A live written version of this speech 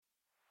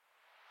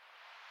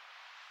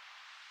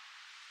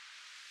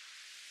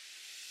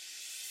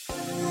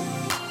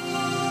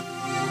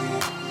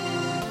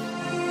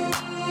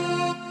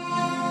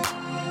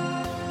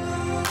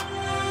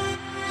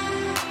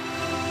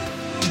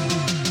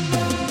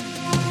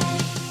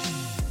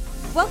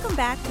Welcome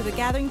back to the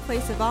gathering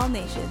place of all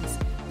nations.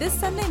 This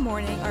Sunday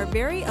morning, our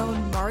very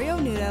own Mario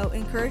Nudo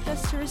encouraged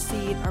us to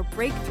receive our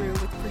breakthrough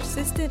with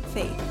persistent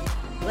faith.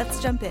 Let's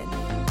jump in.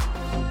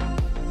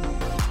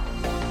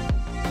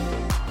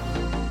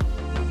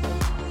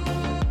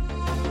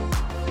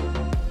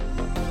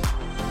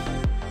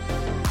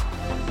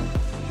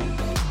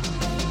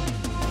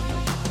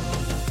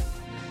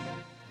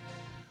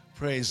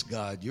 Praise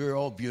God. You're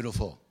all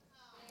beautiful.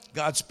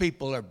 God's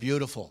people are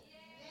beautiful.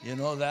 You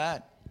know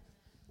that?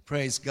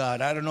 Praise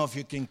God. I don't know if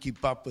you can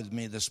keep up with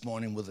me this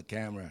morning with the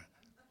camera.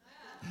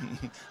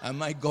 I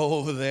might go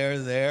over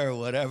there, or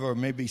whatever, or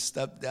maybe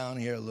step down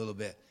here a little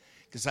bit.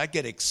 Because I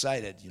get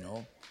excited, you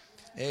know.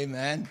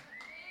 Amen.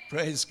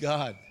 Praise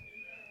God.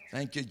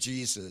 Thank you,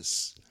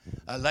 Jesus.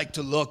 I like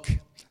to look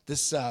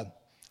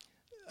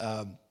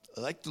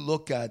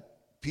at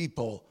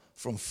people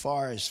from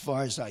as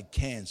far as I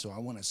can. So I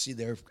want to see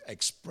their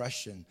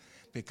expression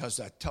because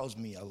that tells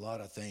me a lot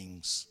of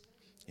things,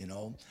 you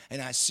know.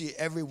 And I see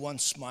everyone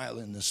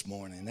smiling this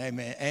morning.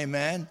 Amen.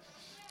 Amen.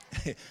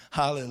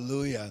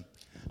 Hallelujah.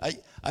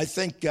 I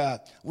think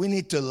we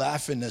need to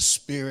laugh in the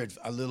spirit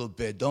a little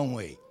bit, don't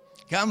we?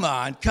 Come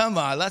on,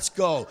 let's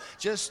go.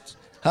 Just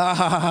ha,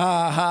 ha, ha,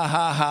 ha,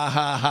 ha, ha,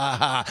 ha, ha,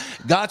 ha.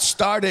 God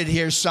started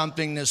here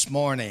something this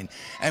morning,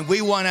 and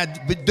we want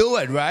to do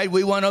it, right?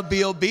 We want to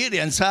be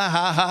obedient. Ha,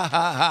 ha, ha,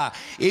 ha, ha.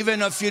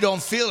 Even if you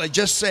don't feel it,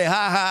 just say ha,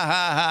 ha,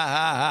 ha,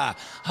 ha,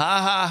 ha,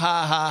 ha, ha,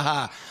 ha,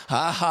 ha,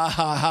 ha, ha, ha,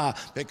 ha,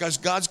 ha, because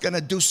God's going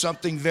to do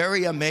something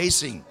very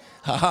amazing.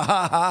 Ha, ha,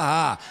 ha, ha,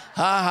 ha,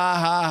 ha, ha,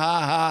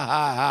 ha,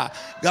 ha, ha.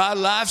 God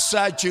laughs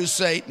at you,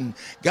 Satan.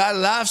 God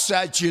laughs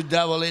at you,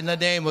 devil, in the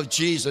name of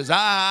Jesus.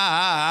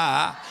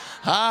 Ha,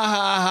 ha, ha,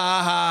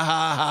 ha, ha,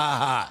 ha,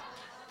 ha,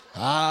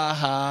 ha, ha,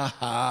 ha,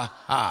 ha,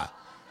 ha.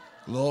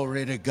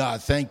 Glory to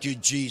God. Thank you,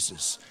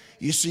 Jesus.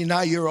 You see,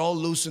 now you're all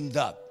loosened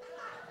up.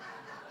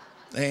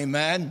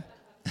 Amen.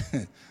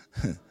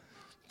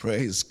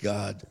 Praise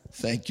God.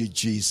 Thank you,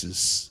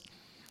 Jesus.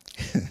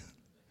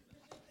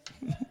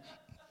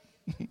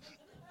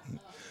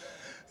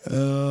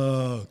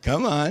 Oh,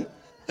 come on.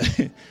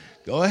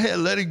 Go ahead,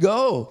 let it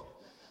go.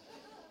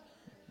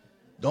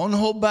 Don't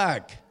hold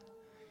back.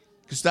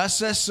 Because that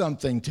says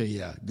something to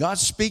you. God's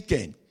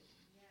speaking.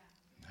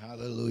 Yeah.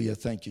 Hallelujah.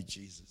 Thank you,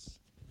 Jesus.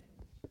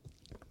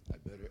 I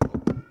better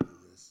do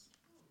this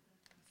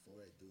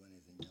before I do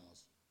anything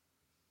else.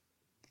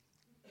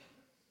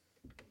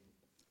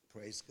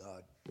 Praise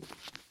God.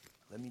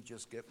 Let me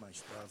just get my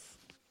stuff.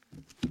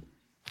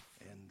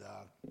 And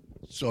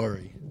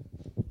sorry.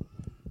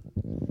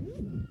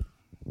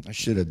 I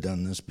should have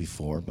done this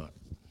before, but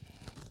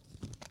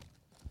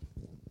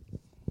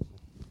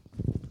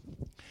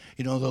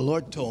you know, the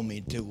Lord told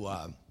me to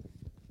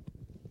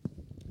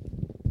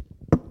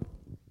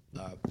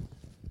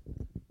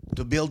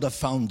build a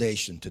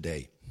foundation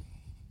today.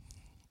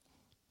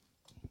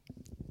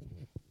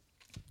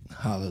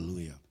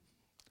 Hallelujah.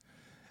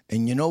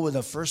 And you know what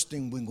the first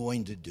thing we're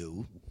going to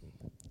do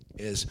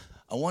is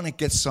I want to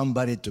get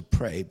somebody to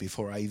pray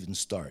before I even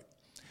start.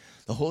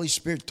 The Holy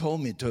Spirit told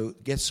me to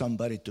get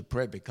somebody to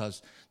pray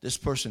because this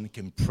person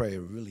can pray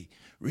really,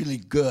 really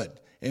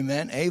good.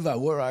 Amen. Ava,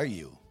 where are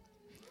you?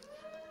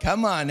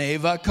 Come on,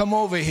 Ava. Come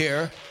over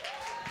here.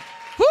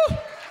 Woo!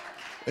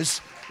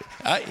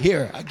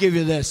 Here, I'll give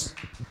you this.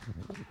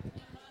 What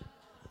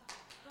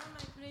am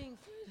I praying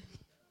for?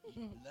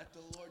 Let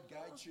the Lord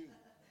guide you.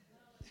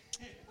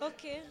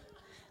 Okay.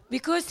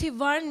 Because he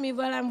warned me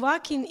while I'm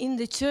walking in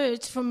the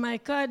church from my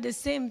car at the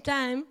same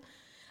time,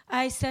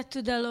 I said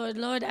to the Lord,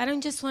 Lord, I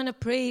don't just want to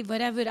pray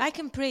whatever. I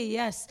can pray,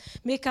 yes,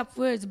 make up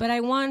words, but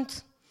I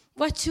want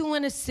what you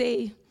want to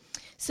say.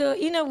 So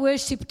in a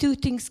worship, two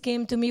things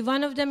came to me.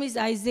 One of them is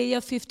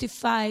Isaiah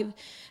 55,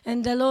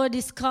 and the Lord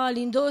is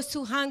calling those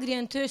who hungry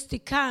and thirsty,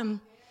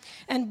 come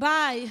and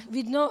buy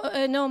with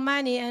no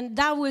money, and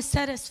that will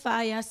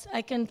satisfy us.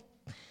 I can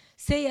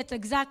say it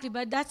exactly,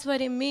 but that's what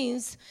it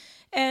means.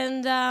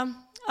 And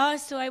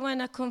also, I want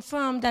to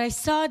confirm that I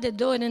saw the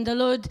door and the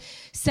Lord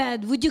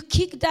said, would you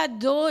kick that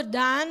door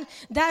down?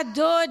 That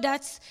door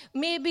that's,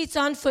 maybe it's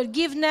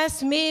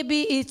unforgiveness,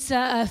 maybe it's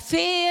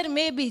fear,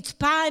 maybe it's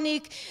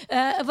panic.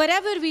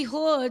 Whatever we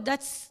hold,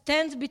 that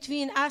stands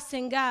between us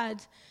and God.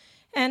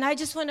 And I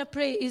just want to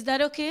pray. Is that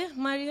okay,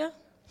 Maria?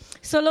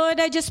 So,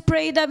 Lord, I just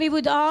pray that we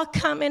would all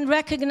come and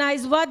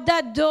recognize what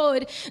that door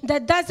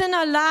that doesn't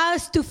allow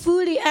us to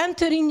fully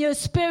enter in your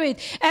spirit,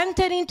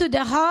 enter into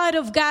the heart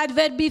of God,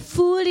 will be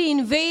fully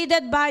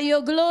invaded by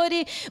your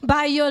glory,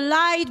 by your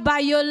light, by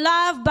your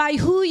love, by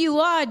who you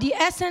are, the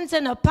essence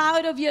and the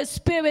power of your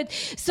spirit.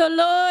 So,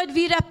 Lord,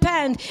 we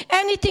repent.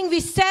 Anything we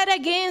said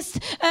against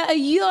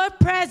your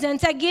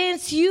presence,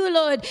 against you,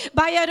 Lord,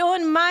 by our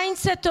own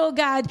mindset, oh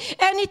God,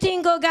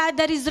 anything, oh God,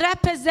 that is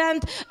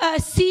represent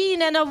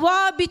sin and a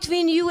war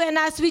between you and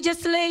us. We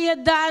just lay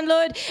it down,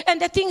 Lord.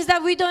 And the things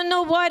that we don't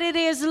know what it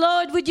is,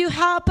 Lord, would you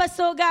help us,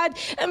 oh God?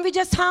 And we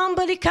just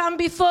humbly come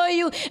before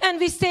you and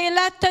we say,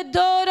 let the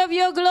door of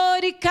your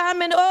glory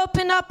come and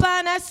open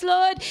upon us,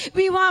 Lord.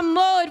 We want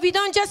more. We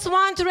don't just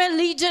want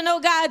religion, oh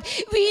God.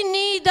 We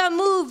need a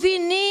move. We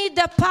need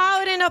the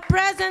power and the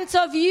presence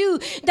of you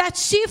that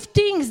shifts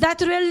things, that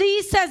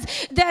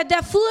releases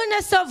the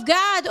fullness of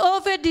God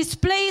over this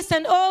place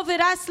and over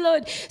us,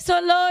 Lord. So,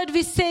 Lord,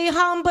 we say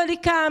humbly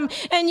come,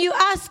 and you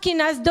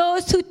asking us,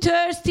 those who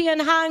thirsty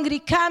and hungry,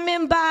 come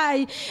and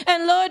buy.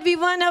 And Lord, we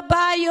want to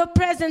buy your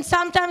presence.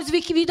 Sometimes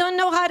we don't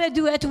know how to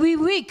do it. We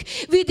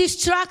weak, we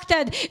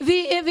distracted,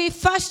 we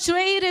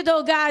frustrated,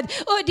 oh God.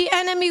 Oh, the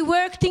enemy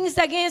work things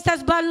against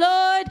us. But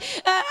Lord,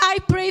 I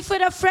pray for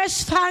a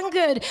fresh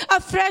hunger, a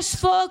fresh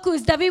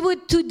focus, that we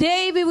would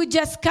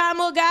just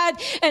come, oh God,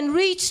 and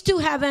reach to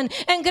heaven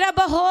and grab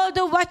a hold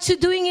of what you're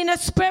doing in a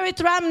spirit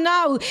realm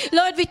now.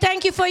 Lord, we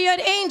thank you for your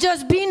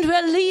angels being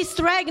released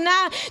right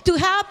now to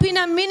help in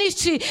a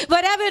ministry.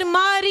 Whatever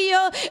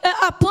Mario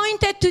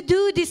appointed to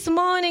do this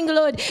morning,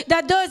 Lord,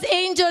 that those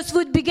angels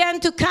would begin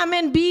to come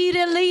and be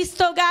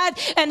released, oh God,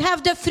 and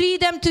have the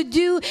freedom to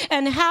do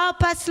and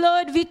help us,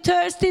 Lord. We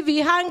thirsty,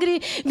 we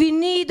hungry, we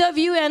need of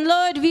you. And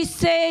Lord, we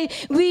say,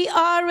 we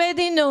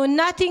already know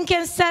nothing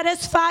can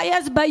satisfy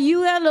us but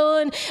you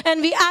alone.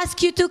 And we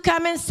ask you to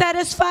come and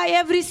satisfy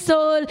every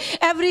soul,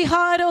 every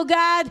heart, oh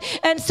God.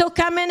 And so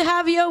come and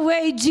have your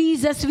way,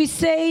 Jesus. We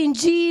say in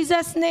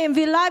Jesus' name,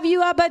 we love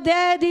you, Abba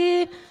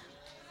Daddy.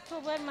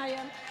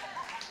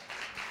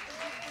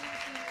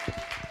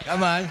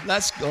 Come on,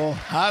 let's go.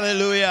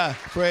 Hallelujah.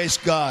 Praise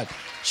God.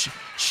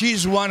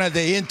 She's one of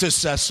the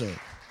intercessors.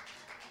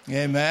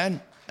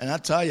 Amen. And I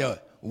tell you,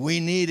 we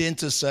need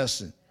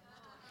intercession.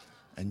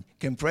 And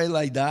can pray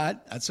like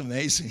that. That's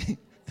amazing.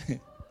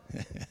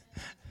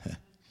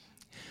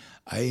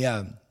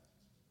 I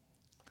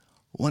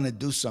want to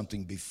do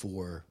something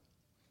before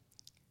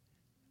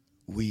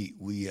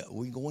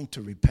we're going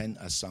to repent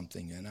of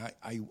something. And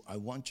I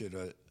want you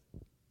to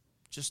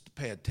just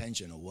pay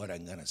attention to what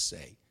I'm going to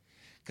say.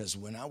 Because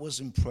when I was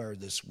in prayer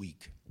this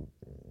week,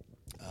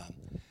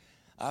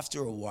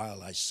 after a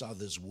while, I saw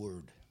this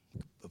word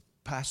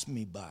pass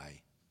me by.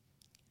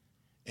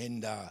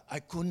 And I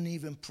couldn't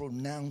even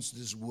pronounce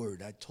this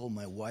word. I told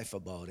my wife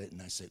about it,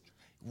 and I said,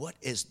 what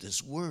is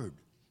this word?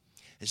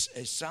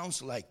 It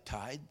sounds like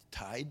tide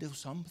or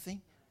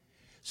something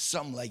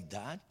like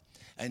that.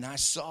 And I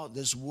saw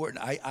this word.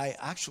 I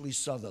actually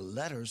saw the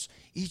letters,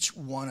 each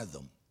one of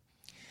them.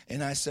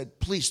 And I said,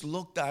 please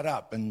look that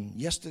up. And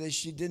yesterday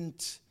she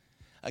didn't,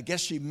 I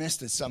guess she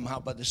missed it somehow,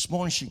 but this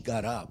morning she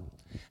got up.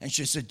 And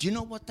she said, do you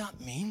know what that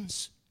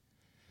means?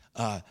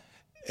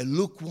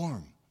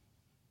 Lukewarm.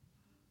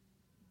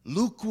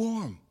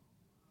 Lukewarm.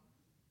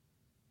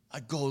 I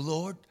go,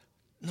 Lord,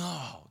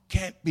 no,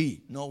 can't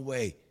be, no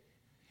way.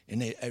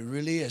 And it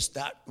really is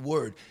that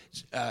word.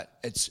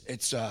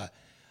 It's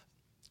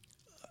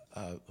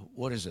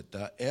what is it?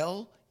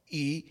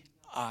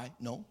 L-E-I,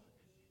 no.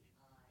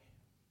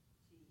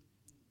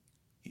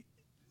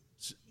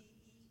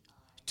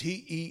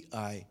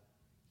 T-E-I,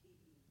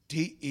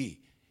 T-E,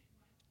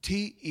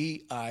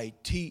 T-E-I-T-D-E.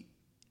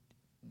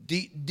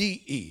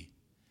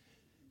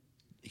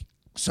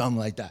 Something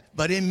like that.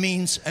 But it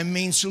means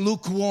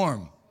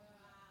lukewarm.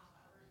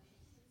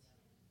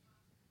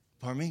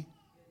 Pardon me?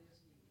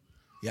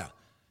 Yeah.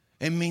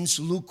 It means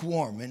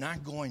lukewarm. And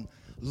I'm going,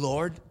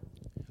 Lord,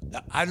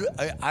 I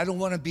don't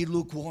want to be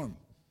lukewarm.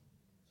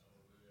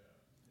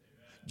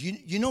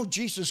 You know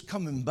Jesus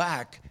coming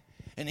back,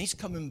 and he's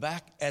coming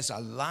back as a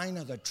lion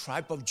of the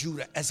tribe of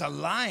Judah, as a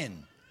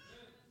lion.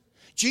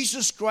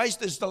 Jesus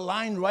Christ is the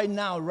lion right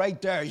now, right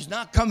there. He's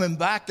not coming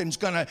back and he's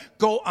going to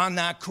go on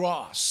that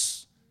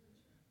cross.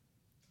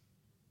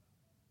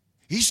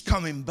 He's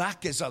coming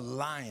back as a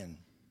lion.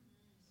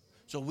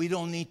 So we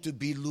don't need to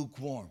be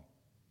lukewarm.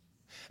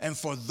 And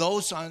for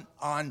those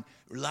on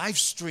live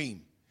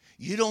stream,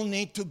 you don't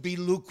need to be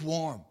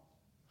lukewarm.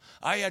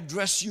 I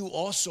address you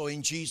also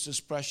in Jesus'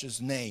 precious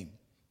name.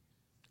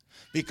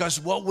 Because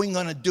what we're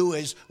going to do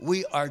is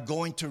we are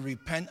going to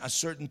repent of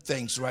certain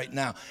things right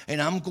now.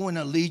 And I'm going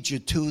to lead you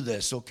to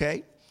this,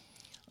 okay?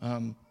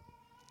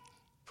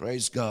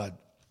 Praise God.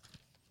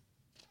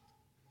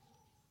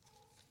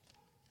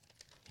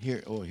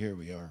 Here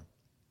we are.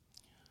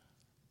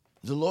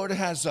 The Lord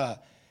has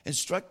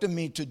instructed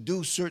me to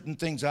do certain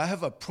things. I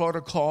have a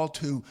protocol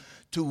to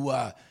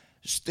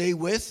stay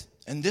with.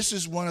 And this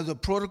is one of the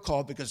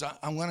protocol because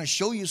I'm going to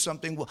show you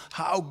something,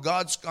 how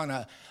God's going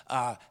to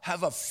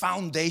have a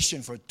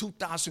foundation for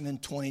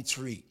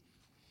 2023.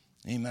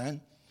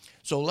 Amen.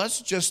 So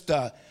let's just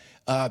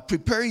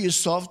prepare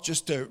yourself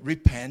just to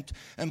repent.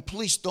 And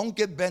please don't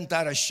get bent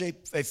out of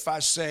shape if I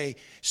say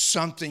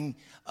something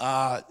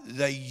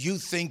that you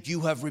think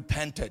you have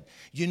repented.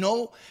 You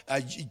know,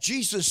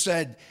 Jesus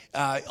said,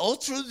 all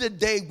through the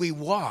day we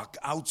walk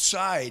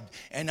outside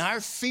and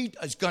our feet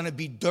is going to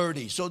be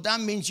dirty. So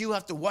that means you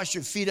have to wash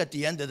your feet at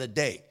the end of the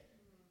day,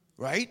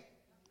 right?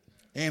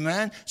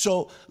 Amen.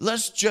 So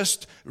let's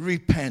just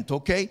repent,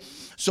 okay?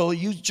 So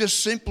you just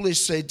simply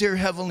say, Dear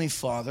Heavenly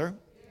Father,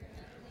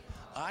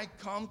 I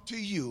come to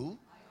you.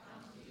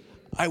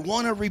 I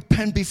want to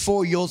repent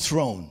before your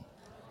throne.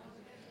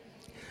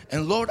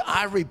 And Lord,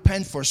 I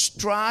repent for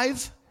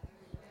strife,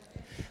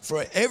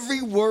 for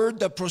every word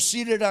that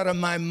proceeded out of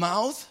my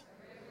mouth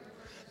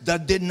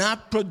that did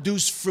not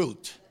produce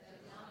fruit.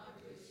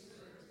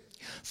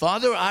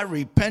 Father, I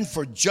repent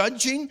for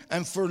judging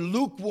and for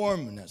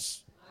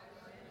lukewarmness,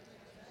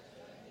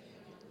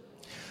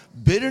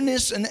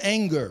 bitterness and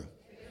anger,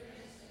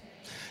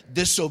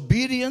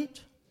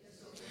 disobedient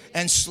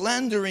and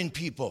slandering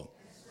people,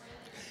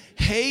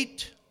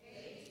 hate,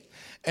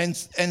 and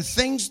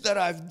things that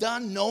I've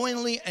done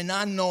knowingly and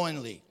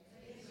unknowingly.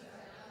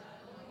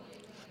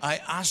 I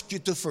ask you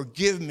to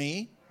forgive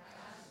me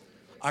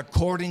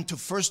according to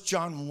 1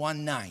 John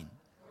 1:9.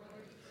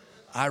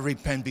 I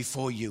repent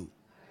before you.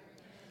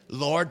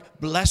 Lord,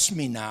 bless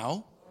me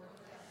now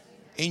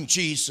in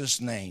Jesus'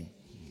 name.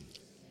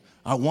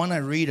 I want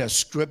to read a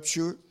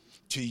scripture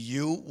to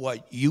you,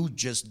 what you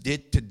just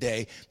did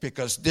today,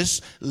 because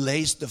this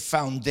lays the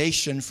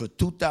foundation for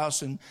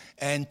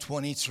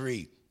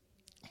 2023.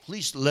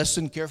 Please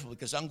listen carefully,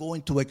 because I'm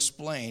going to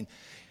explain.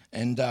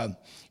 And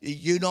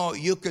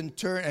you can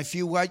turn, if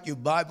you write your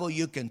Bible,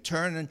 you can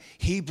turn in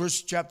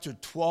Hebrews chapter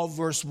 12,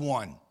 verse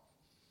 1.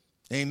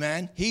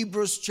 Amen.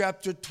 Hebrews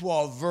chapter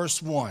 12,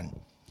 verse 1.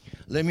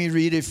 Let me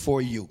read it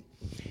for you.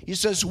 He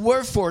says,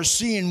 wherefore,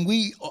 seeing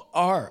we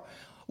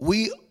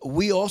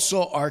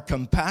also are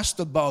compassed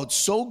about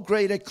so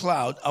great a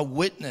cloud of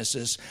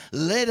witnesses,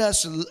 let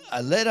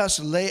us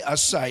lay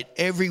aside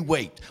every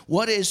weight.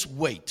 What is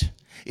weight?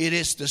 It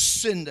is the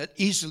sin that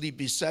easily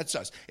besets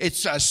us.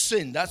 It's a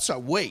sin. That's a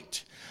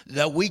weight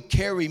that we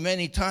carry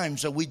many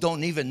times that we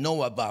don't even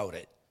know about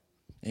it.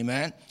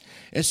 Amen.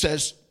 It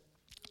says,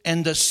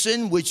 and the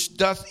sin which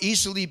doth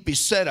easily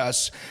beset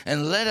us,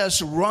 and let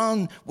us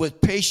run with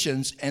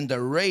patience and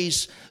the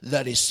race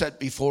that is set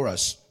before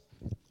us.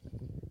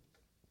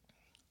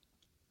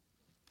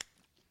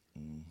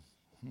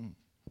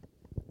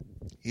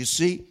 You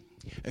see,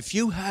 if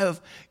you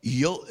have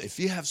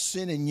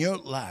sin in your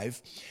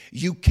life,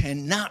 you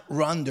cannot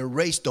run the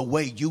race the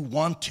way you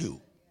want to.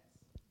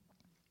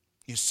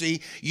 You see,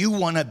 you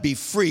want to be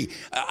free.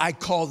 I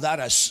call that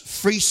a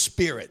free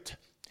spirit.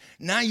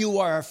 Now you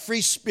are a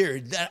free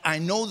spirit. That I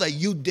know that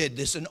you did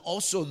this, and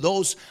also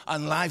those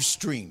on live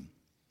stream.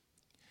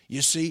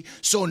 You see,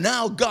 so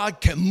now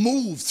God can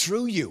move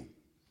through you.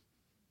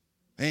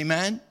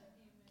 Amen.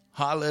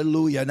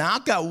 Hallelujah. Now I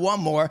got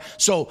one more.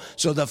 So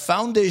the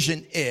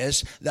foundation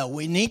is that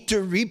we need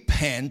to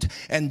repent,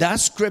 and that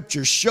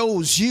scripture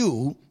shows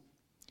you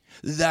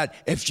that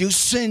if you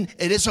sin,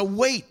 it is a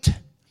weight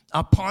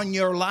upon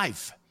your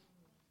life.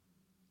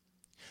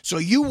 So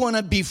you want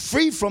to be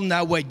free from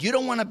that weight. You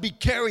don't want to be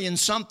carrying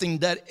something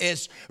that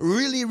is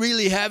really,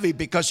 really heavy,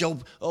 because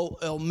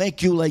it'll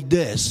make you like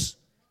this.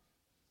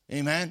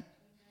 Amen.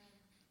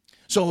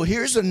 So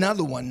here's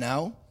another one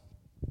now.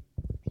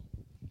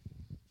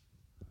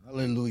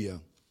 Hallelujah.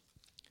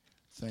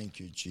 Thank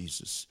you,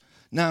 Jesus.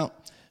 Now,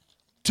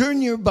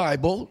 turn your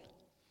Bible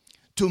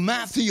to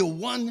Matthew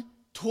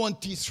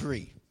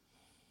 1:23.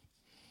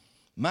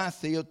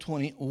 Matthew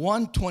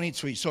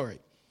 1:23, sorry.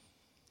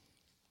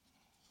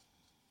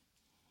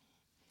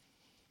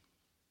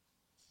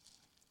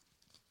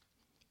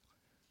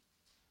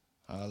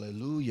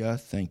 Hallelujah.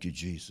 Thank you,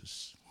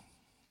 Jesus.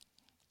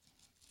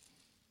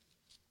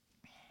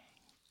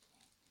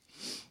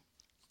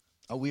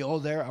 Are we all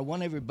there? I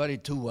want everybody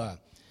to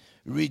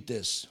read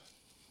this.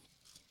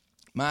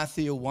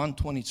 Matthew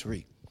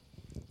 1:23.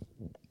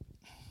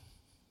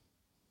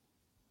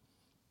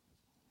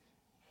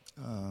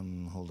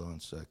 Hold on a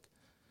sec.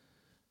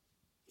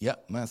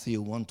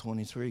 Matthew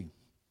 1:23.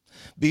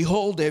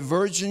 Behold, a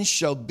virgin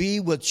shall be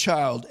with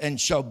child,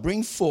 and shall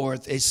bring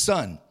forth a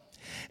son.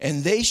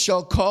 And they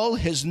shall call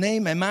his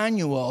name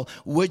Emmanuel,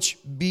 which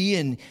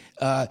being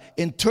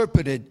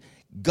interpreted,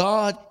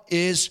 God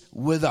is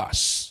with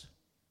us.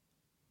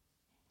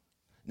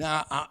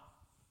 Now,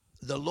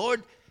 the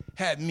Lord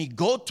had me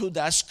go to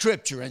that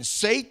scripture and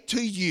say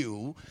to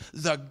you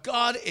that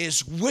God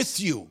is with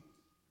you.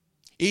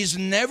 He's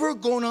never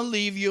going to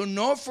leave you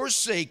nor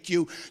forsake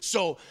you.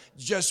 So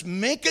just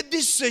make a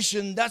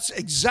decision. That's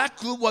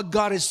exactly what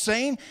God is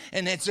saying.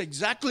 And it's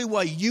exactly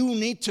what you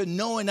need to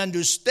know and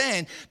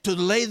understand to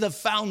lay the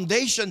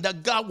foundation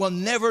that God will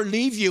never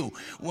leave you.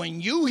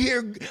 When you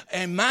hear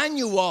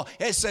Emmanuel,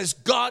 it says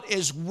God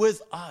is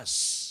with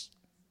us.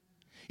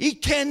 He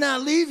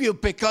cannot leave you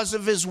because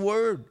of his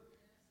word.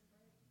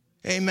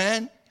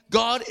 Amen.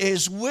 God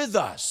is with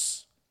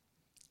us.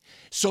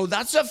 So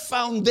that's a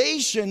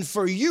foundation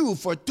for you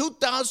for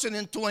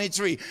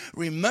 2023.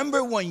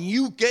 Remember, when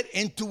you get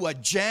into a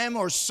jam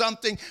or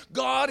something,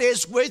 God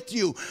is with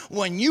you.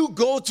 When you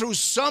go through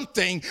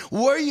something,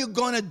 what are you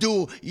going to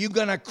do? You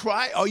going to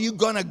cry, or you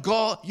going to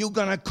go? You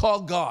going to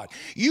call God?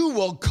 You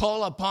will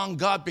call upon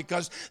God,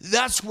 because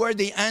that's where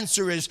the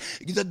answer is.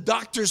 The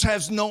doctors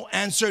have no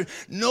answer.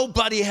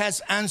 Nobody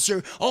has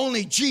answer.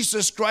 Only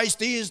Jesus Christ.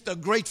 He is the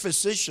great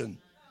physician.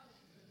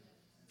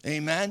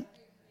 Amen.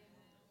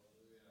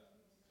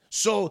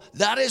 So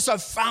that is a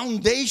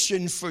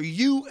foundation for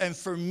you and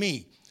for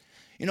me.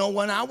 You know,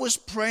 when I was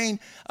praying,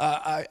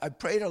 I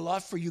prayed a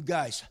lot for you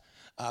guys.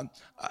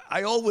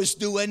 I always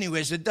do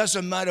anyways. It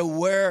doesn't matter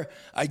where.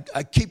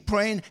 I keep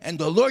praying, and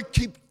the Lord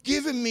keep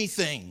giving me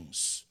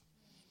things.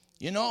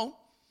 You know?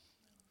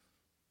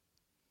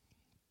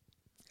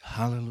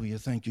 Hallelujah.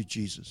 Thank you,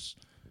 Jesus.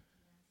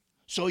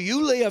 So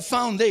you lay a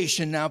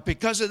foundation now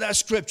because of that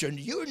scripture. And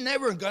you're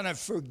never going to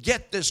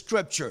forget this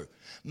scripture.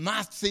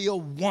 Matthew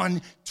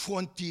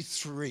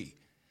 1:23.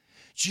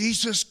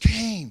 Jesus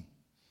came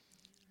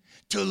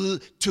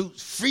to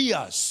free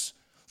us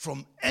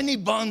from any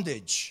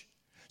bondage.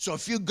 So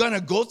if you're going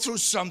to go through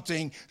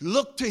something,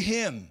 look to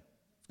him.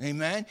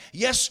 Amen.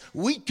 Yes,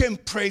 we can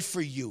pray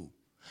for you.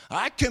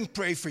 I can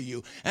pray for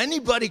you.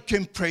 Anybody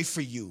can pray for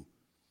you.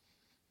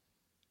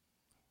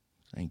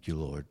 Thank you,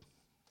 Lord.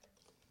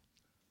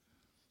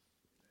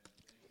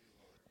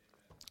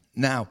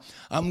 Now,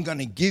 I'm going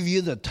to give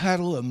you the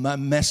title of my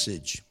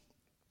message.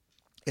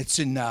 It's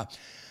in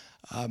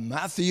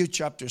Matthew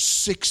chapter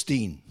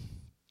 16.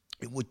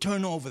 It would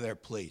turn over there,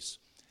 please.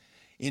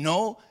 You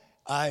know,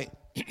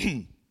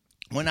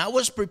 when I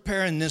was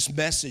preparing this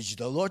message,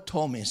 the Lord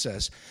told me, He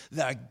says,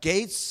 the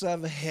gates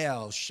of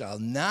hell shall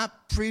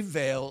not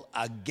prevail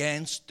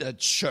against the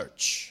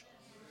church.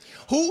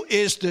 Who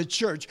is the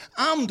church?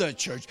 I'm the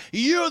church.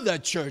 You're the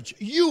church.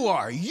 You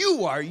are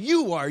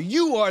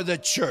the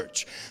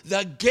church.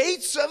 The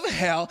gates of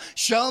hell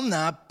shall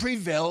not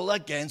prevail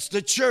against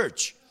the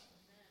church.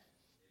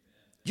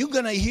 You're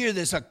going to hear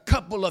this a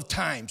couple of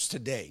times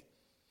today.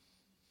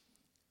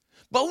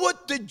 But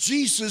what did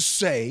Jesus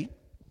say?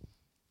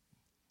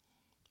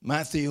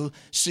 Matthew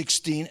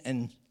 16,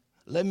 and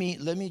let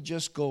me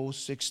just go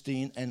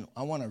 16, and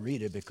I want to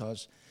read it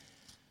because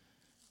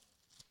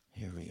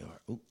here we are.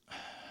 Ooh.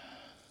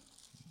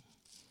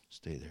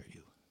 Stay there,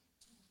 you.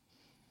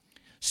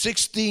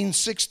 16,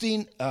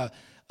 15,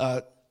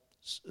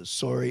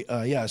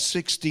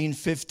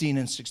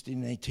 and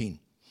 16, 18.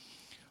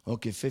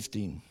 Okay,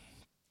 15.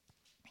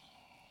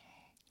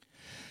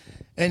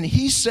 And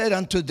he said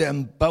unto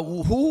them, but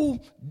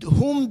whom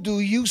do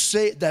you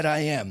say that I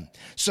am?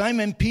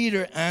 Simon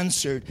Peter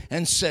answered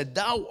and said,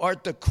 thou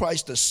art the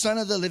Christ, the Son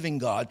of the living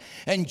God.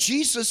 And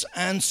Jesus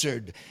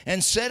answered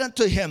and said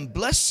unto him,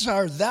 blessed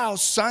art thou,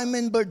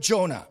 Simon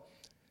Bar-Jonah.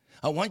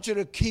 I want you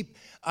to keep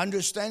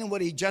understanding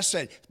what he just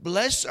said.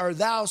 Blessed art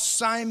thou,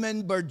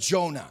 Simon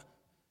Bar-Jonah.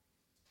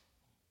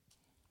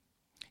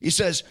 He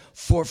says,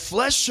 for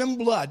flesh and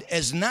blood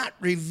has not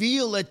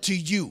revealed it to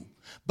you,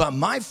 but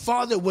my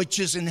Father which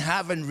is in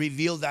heaven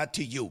revealed that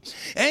to you.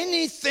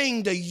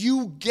 Anything that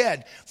you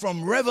get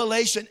from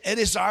revelation, it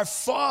is our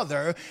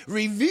Father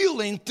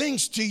revealing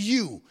things to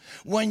you.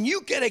 When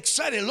you get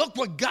excited, look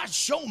what God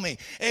showed me.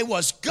 It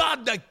was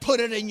God that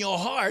put it in your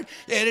heart.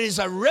 It is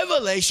a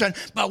revelation,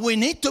 but we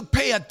need to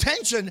pay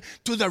attention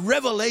to the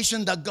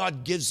revelation that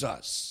God gives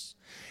us.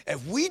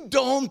 If we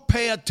don't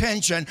pay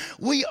attention,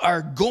 we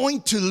are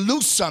going to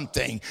lose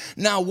something.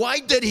 Now, why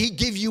did he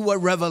give you a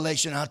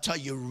revelation? I'll tell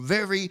you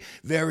very,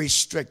 very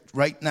strict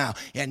right now.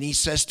 And he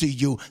says to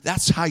you,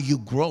 that's how you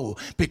grow.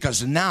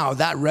 Because now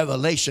that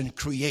revelation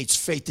creates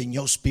faith in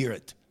your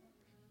spirit.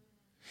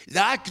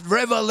 That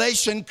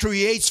revelation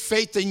creates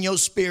faith in your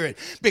spirit.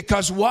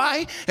 Because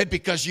why?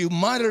 Because you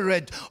mutter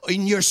it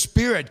in your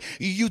spirit.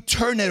 You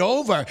turn it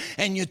over,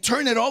 and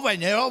then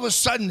all of a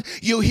sudden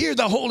you hear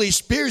the Holy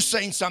Spirit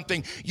saying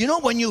something. You know,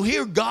 when you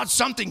hear God,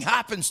 something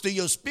happens to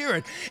your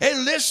spirit. It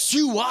lifts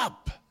you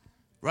up,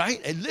 right?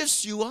 It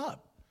lifts you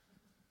up.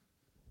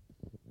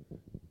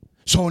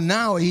 So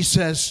now he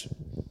says,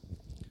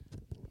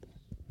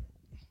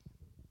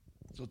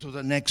 so to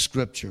the next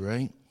scripture,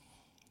 right?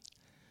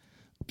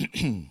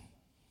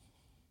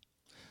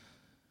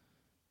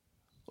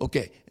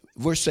 Okay,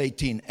 verse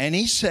 18. And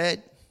he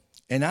said,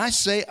 and I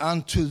say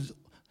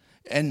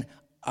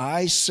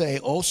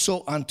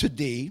also unto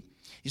thee,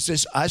 he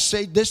says, I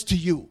say this to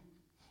you,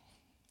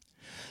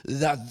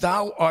 that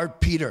thou art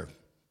Peter,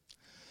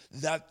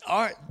 that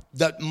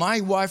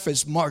my wife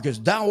is Margaret,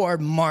 thou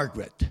art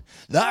Margaret,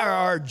 thou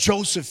art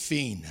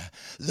Josephine,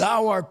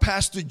 thou art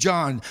Pastor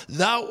John,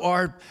 thou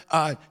art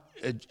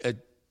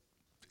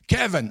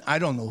Kevin, I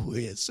don't know who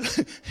he is.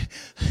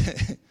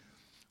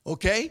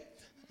 Okay?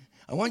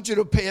 I want you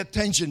to pay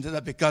attention to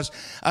that, because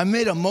I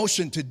made a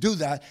motion to do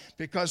that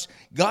because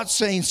God's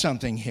saying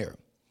something here.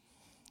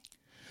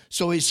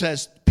 So he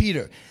says,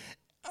 Peter,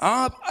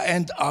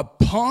 and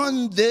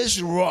upon this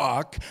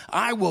rock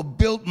I will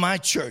build my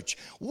church.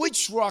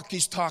 Which rock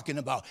he's talking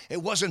about?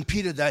 It wasn't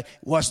Peter that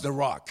was the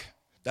rock.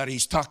 that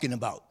he's talking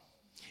about.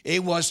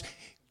 It was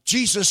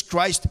Jesus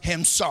Christ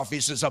himself. He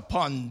says,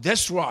 upon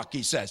this rock,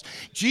 he says.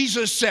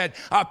 Jesus said,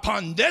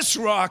 upon this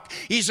rock,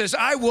 he says,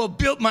 I will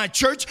build my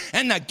church,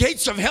 and the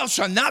gates of hell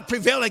shall not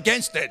prevail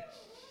against it.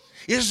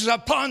 He says,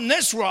 upon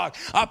this rock,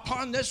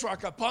 upon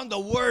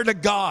the word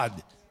of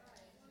God.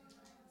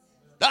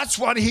 That's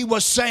what he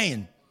was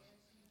saying.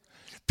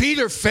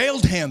 Peter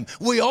failed him.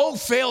 We all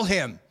fail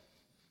him.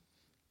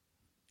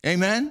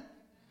 Amen?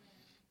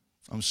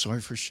 I'm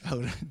sorry for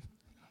shouting.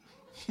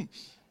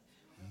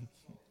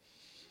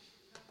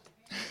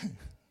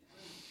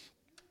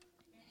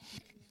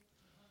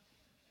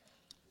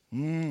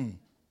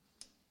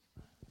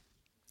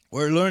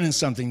 We're learning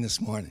something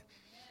this morning.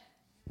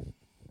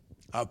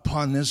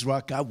 Upon this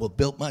rock I will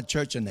build my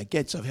church, and the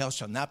gates of hell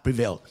shall not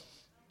prevail.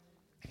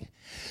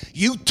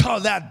 You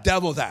tell that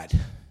devil that.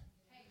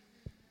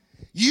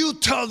 You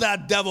tell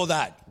that devil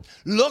that.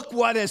 Look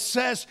what it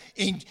says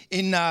in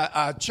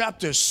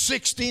chapter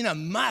 16 of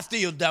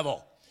Matthew,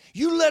 devil.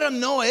 You let him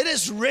know it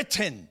is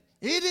written.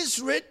 It is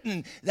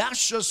written, thou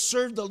shalt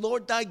serve the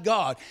Lord thy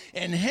God,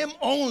 and him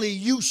only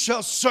you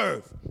shall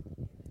serve.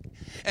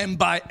 And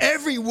by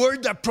every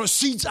word that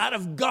proceeds out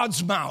of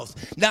God's mouth,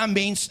 that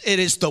means it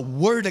is the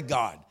word of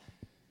God.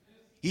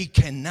 He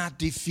cannot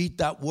defeat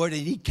that word,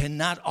 and he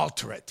cannot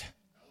alter it.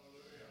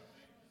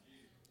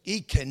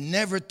 He can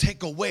never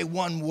take away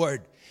one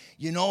word.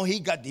 You know, he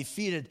got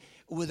defeated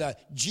with a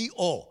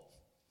G-O.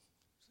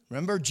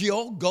 Remember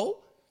G-O,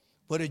 go?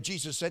 What did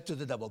Jesus say to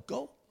the devil?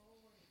 Go.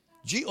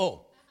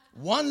 G-O.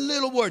 One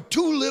little word,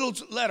 two little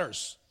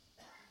letters.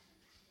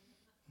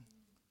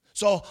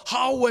 So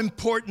how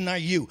important are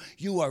you?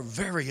 You are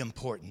very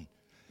important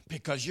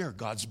because you're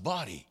God's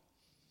body.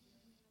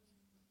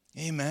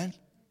 Amen.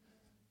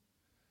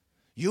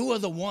 You are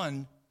the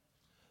one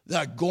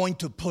that are going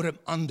to put him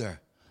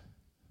under.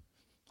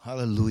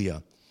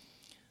 Hallelujah.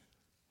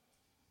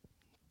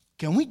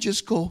 Can we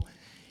just go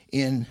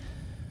in?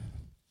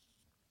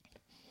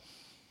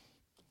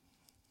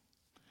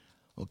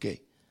 Okay.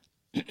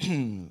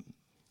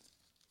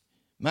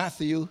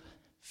 Matthew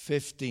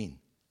 15.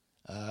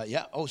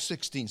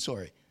 16,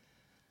 sorry.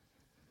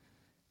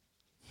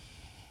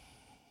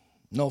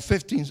 No,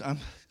 15.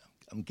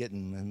 I'm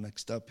getting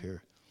mixed up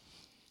here.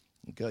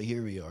 Okay,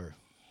 here we are.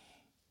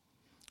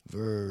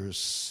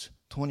 Verse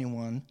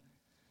 21.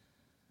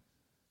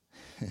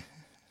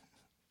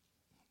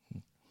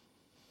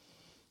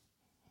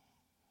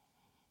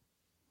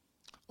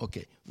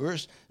 Okay,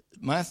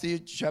 Matthew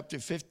chapter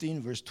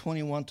 15, verse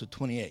 21 to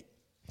 28.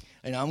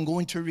 And I'm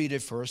going to read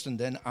it first, and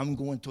then I'm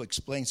going to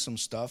explain some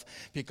stuff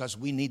because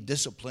we need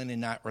discipline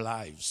in our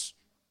lives.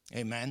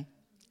 Amen.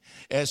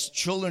 As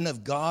children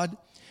of God,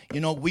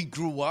 you know, we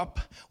grew up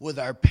with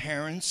our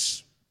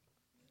parents.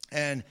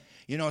 And,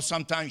 you know,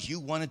 sometimes you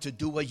wanted to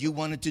do what you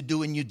wanted to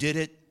do and you did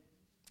it.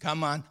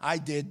 Come on, I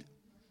did.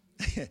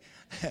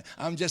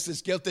 I'm just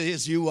as guilty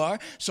as you are.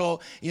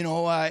 So, you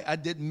know, I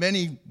did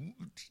many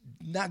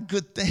not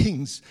good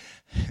things.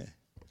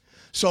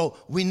 So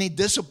we need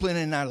discipline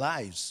in our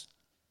lives.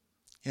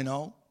 You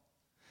know,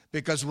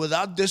 because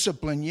without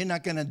discipline, you're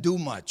not going to do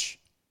much.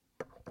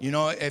 You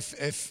know,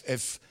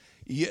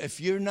 if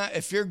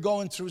you're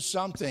going through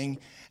something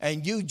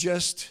and you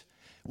just,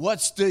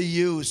 what's the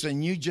use?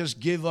 And you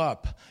just give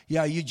up.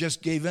 Yeah, you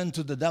just gave in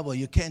to the devil.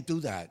 You can't do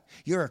that.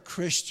 You're a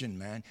Christian,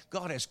 man.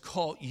 God has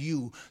called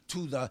you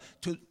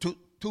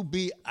to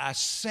be a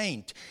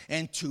saint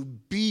and to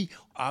be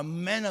a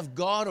man of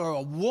God or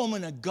a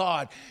woman of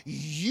God.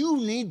 You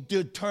need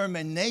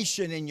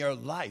determination in your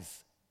life.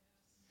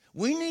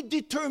 We need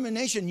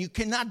determination. You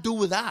cannot do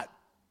with that.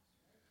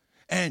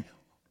 And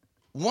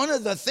one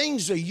of the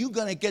things that you're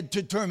going to get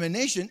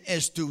determination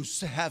is to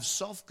have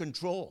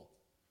self-control.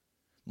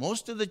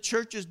 Most of the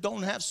churches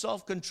don't have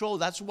self-control.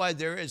 That's why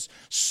there is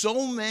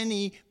so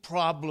many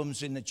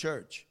problems in the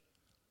church.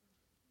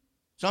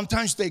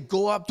 Sometimes they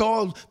go up to,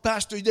 oh,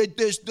 Pastor, did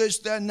this,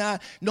 that, and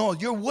that. No,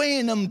 you're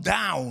weighing them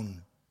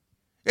down.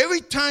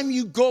 Every time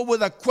you go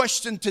with a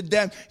question to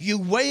them, you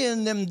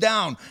weighing them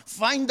down.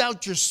 Find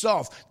out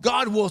yourself.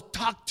 God will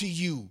talk to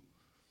you.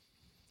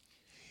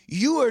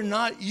 You are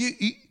not,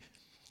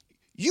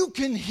 you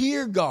can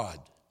hear God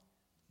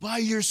by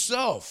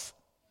yourself.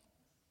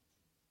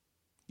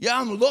 Yeah,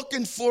 I'm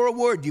looking for a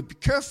word. You be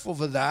careful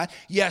for that.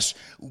 Yes,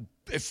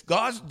 if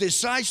God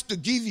decides to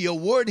give you a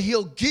word,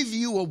 he'll give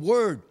you a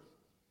word.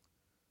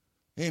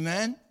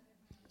 Amen.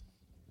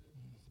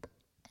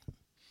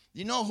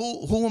 You know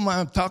who am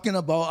I talking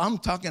about? I'm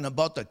talking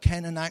about the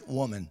Canaanite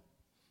woman.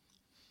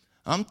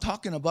 I'm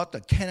talking about the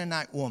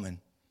Canaanite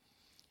woman.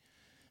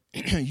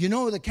 You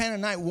know, the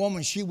Canaanite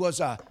woman, she was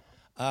a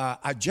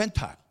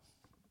Gentile.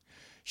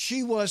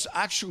 She was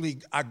actually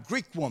a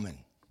Greek woman.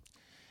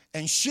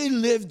 And she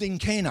lived in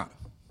Canaan.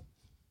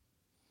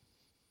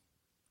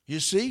 You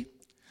see?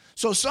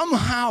 So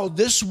somehow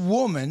this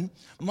woman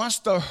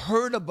must have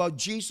heard about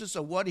Jesus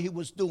or what he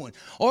was doing.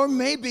 Or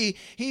maybe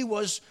he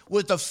was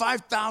with the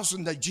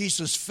 5,000 that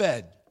Jesus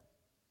fed.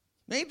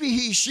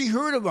 Maybe she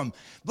heard of him.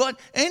 But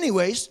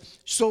anyways,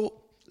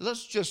 so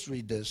let's just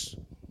read this.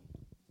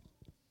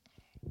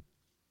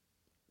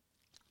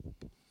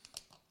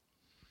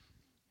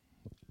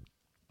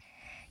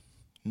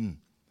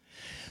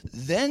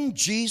 Then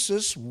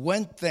Jesus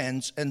went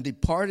thence and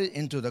departed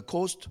into the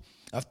coast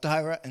of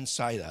Tyre and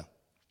Sidon.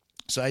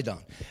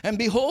 And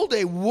behold,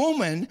 a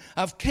woman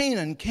of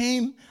Canaan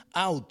came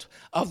out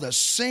of the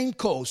same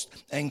coast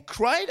and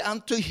cried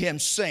unto him,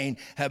 saying,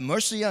 Have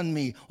mercy on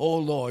me, O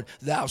Lord,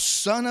 thou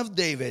son of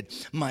David.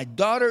 My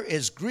daughter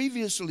is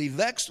grievously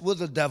vexed with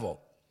the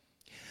devil.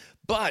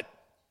 But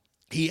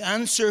he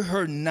answered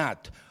her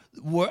not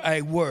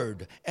a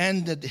word.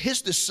 And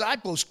his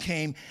disciples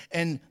came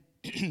and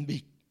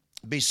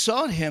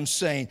besought him,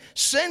 saying,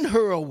 Send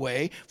her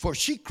away, for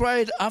she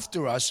cried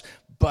after us.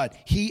 But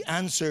he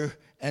answered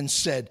and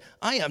said,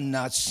 I am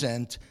not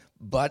sent,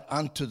 but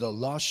unto the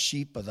lost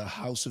sheep of the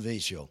house of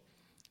Israel.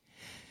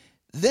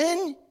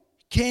 Then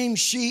came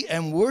she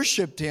and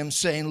worshipped him,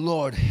 saying,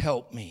 Lord,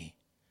 help me.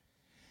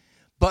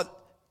 But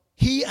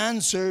he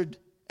answered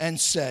and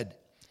said,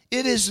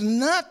 It is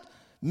not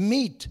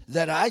meet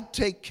that I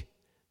take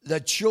the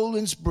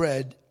children's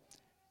bread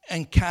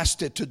and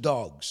cast it to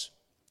dogs.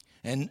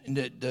 And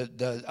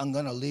I'm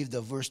going to leave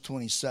the verse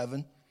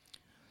 27.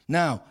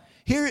 Now,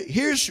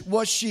 here's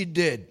what she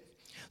did.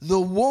 The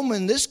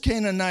woman, this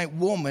Canaanite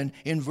woman,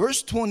 in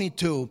verse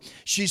 22,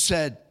 she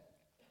said,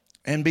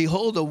 And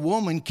behold, a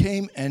woman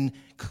came and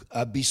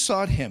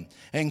besought him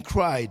and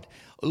cried,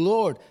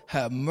 Lord,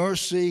 have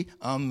mercy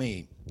on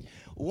me.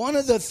 One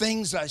of the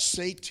things I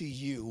say to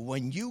you,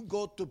 when you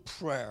go to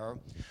prayer,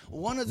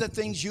 one of the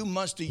things you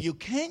must do, you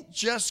can't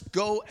just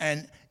go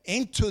and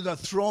into the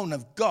throne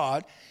of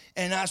God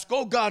and ask,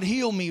 oh, God,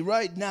 heal me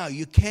right now.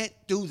 You can't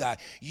do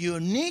that. You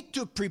need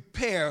to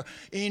prepare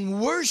in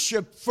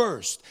worship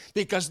first,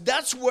 because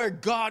that's where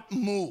God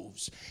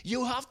moves.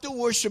 You have to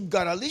worship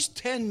God at least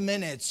 10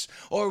 minutes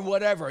or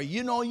whatever.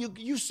 You know,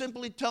 you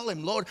simply tell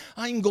him, Lord,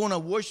 I'm going to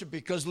worship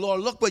because,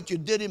 Lord, look what you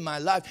did in my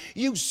life.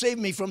 You saved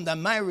me from the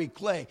miry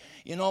clay.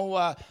 You know,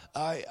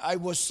 I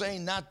was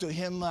saying that to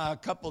him a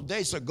couple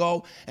days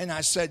ago, and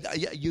I said,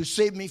 you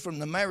saved me from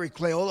the miry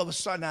clay. All of a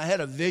sudden, I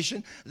had a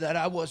vision that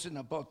I wasn't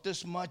about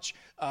this much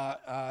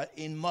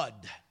in mud.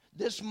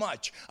 This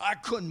much. I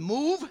couldn't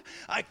move.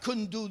 I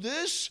couldn't do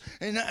this.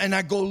 And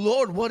I go,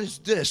 Lord, what is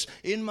this?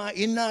 In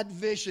that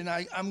vision,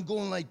 I'm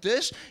going like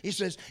this. He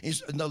says,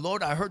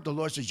 I heard the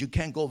Lord says, you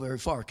can't go very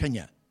far, can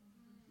you?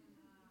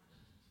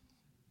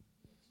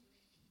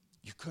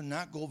 You could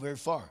not go very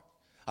far.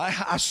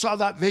 I saw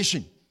that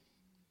vision.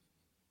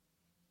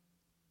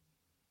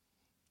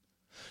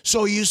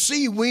 So you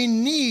see, we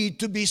need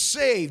to be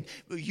saved.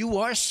 You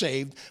are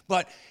saved,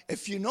 but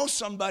if you know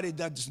somebody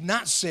that's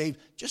not saved,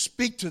 just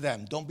speak to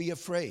them. Don't be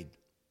afraid.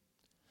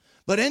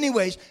 But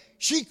anyways,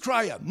 she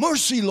cried out,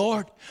 mercy,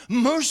 Lord,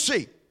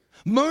 mercy,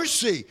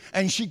 mercy.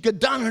 And she got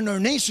down on her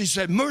knees. She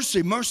said,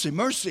 mercy, mercy,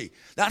 mercy.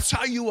 That's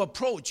how you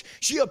approach.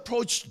 She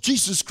approached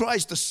Jesus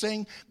Christ the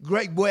same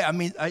great way.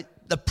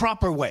 The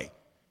proper way.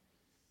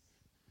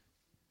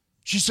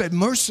 She said,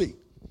 mercy.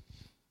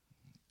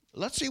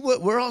 Let's see,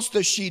 where else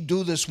does she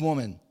do this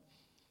woman?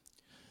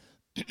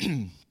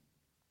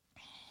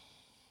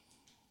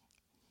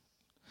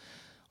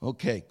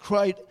 Okay,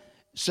 cried,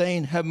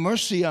 saying, have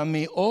mercy on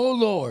me, O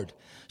Lord,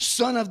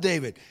 Son of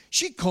David.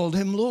 She called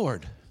him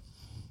Lord.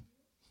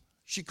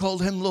 She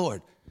called him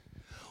Lord.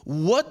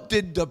 What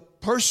did the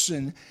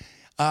person,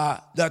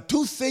 the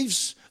two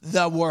thieves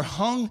that were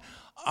hung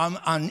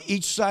on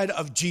each side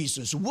of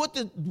Jesus, what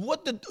did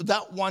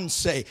that one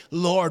say?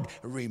 Lord,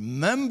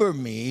 remember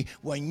me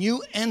when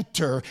you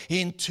enter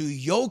into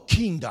your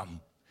kingdom.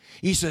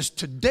 He says,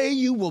 today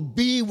you will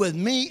be with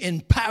me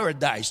in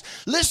paradise.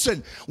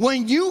 Listen,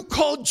 when you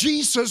call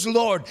Jesus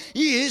Lord,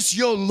 he is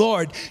your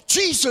Lord.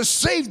 Jesus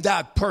saved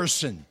that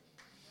person.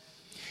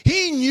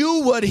 He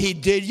knew what he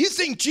did. You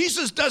think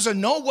Jesus doesn't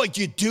know what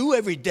you do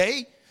every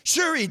day?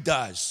 Sure he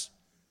does.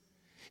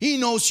 He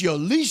knows your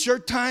leisure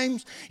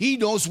times. He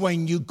knows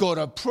when you go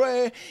to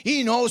pray.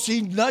 He knows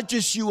he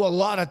nudges you a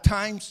lot of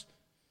times.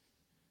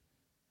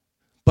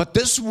 But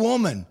this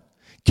woman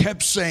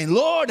kept saying,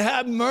 Lord,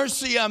 have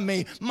mercy on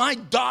me. My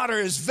daughter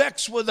is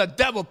vexed with the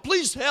devil.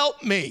 Please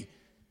help me.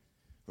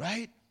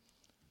 Right?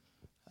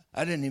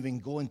 I didn't even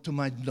go into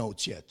my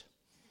notes yet.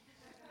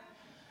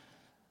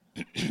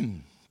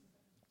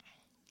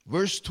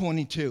 Verse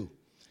 23,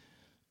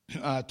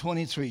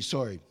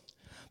 sorry.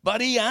 But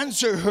he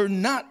answered her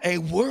not a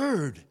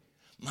word.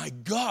 My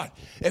God,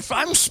 if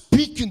I'm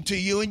speaking to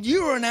you and you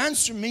don't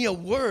answer me a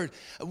word,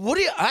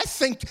 I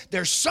think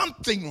there's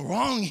something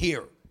wrong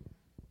here.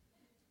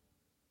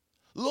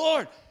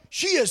 Lord,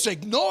 she is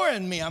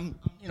ignoring me.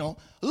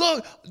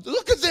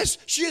 Look at this.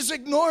 She is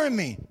ignoring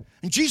me.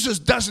 And Jesus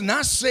does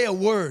not say a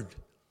word.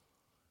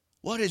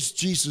 What is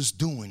Jesus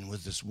doing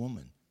with this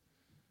woman?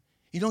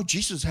 You know,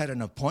 Jesus had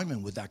an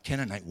appointment with that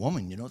Canaanite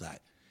woman. You know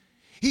that.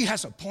 He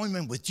has an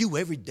appointment with you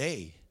every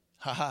day.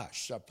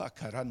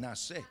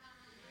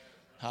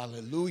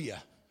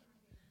 Hallelujah.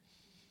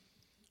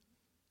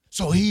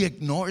 So he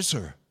ignores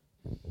her.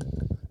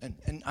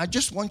 And I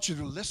just want you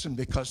to listen,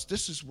 because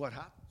this is what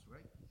happens,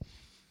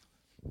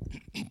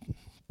 right?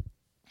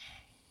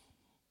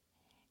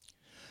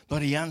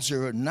 But he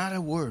answered her not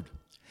a word.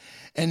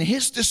 And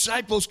his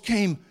disciples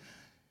came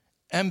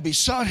and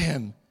besought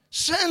him,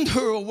 send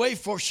her away,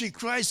 for she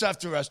cries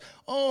after us.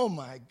 Oh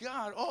my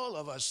God, all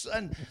of a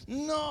sudden,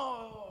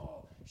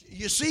 no.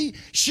 You see,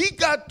 she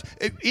got,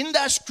 in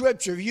that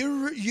scripture,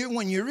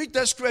 when you read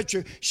that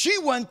scripture, she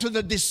went to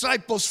the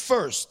disciples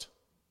first,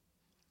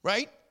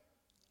 right?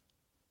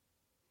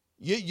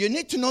 You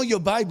need to know your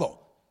Bible.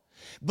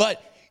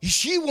 But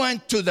she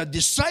went to the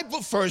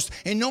disciple first,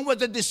 and know what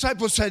the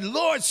disciples said?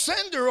 Lord,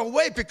 send her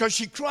away because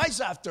she cries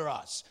after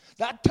us.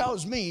 That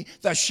tells me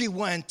that she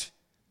went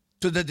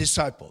to the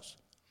disciples.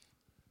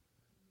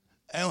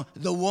 And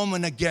the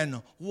woman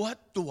again,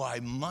 what do I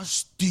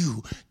must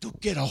do to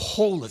get a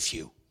hold of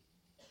you?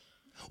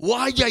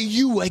 Why are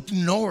you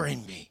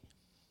ignoring me?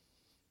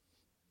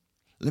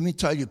 Let me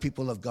tell you,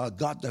 people of God,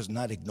 God does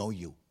not ignore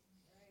you.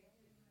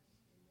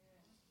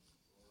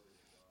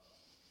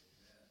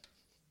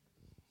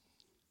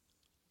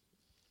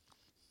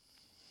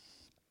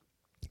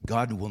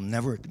 God will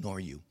never ignore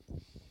you.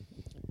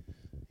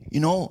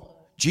 You know,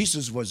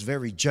 Jesus was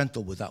very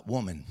gentle with that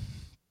woman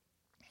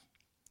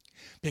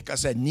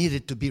because it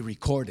needed to be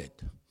recorded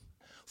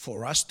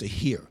for us to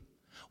hear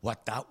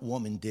what that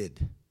woman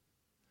did.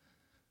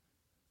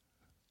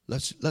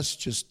 Let's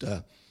just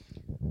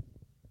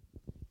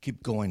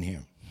keep going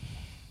here.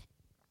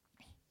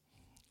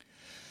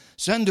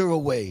 Send her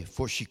away,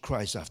 for she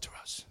cries after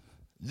us.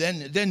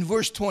 Then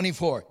verse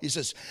 24, he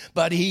says,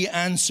 but he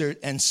answered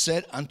and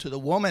said unto the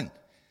woman,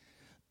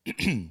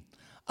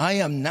 I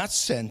am not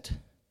sent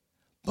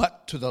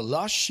but to the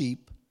lost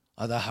sheep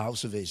of the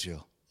house of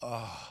Israel.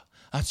 Oh,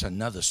 that's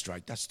another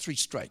strike. That's 3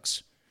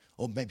 strikes,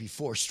 or maybe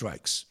 4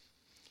 strikes.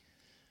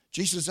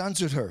 Jesus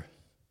answered her,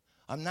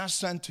 I'm not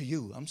sent to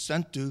you. I'm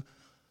sent to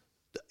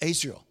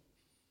Israel.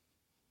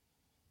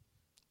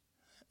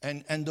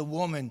 And the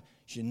woman,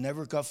 she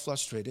never got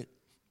frustrated.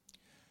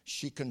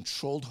 She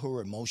controlled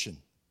her emotion.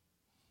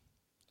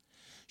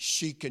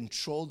 She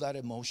controlled that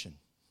emotion.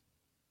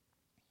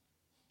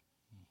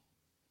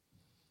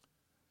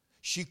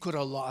 She could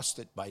have lost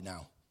it by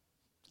now.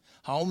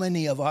 How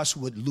many of us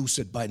would lose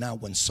it by now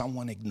when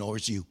someone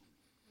ignores you?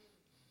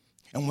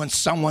 And when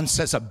someone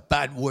says a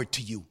bad word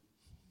to you?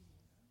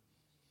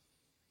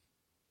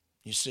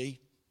 You see?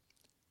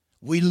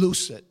 We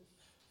lose it.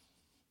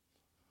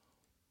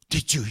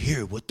 Did you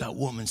hear what that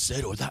woman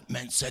said or that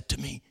man said to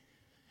me?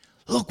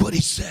 Look what he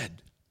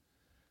said.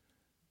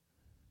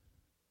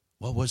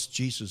 What was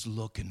Jesus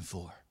looking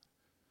for?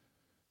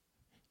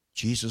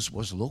 Jesus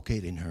was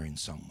locating her in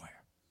somewhere.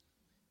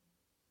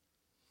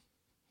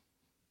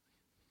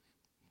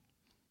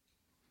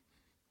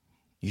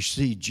 You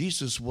see,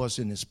 Jesus was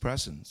in his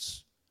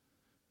presence.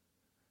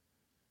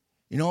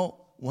 You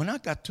know, when I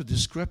got to the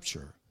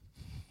scripture,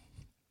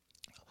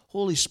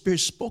 Holy Spirit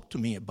spoke to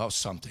me about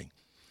something.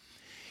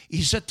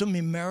 He said to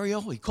me,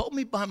 Mario, he called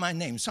me by my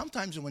name.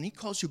 Sometimes when he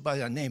calls you by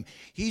your name,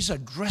 he's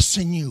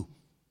addressing you.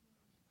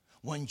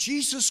 When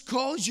Jesus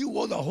calls you,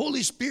 or the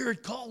Holy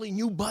Spirit calling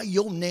you by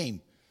your name,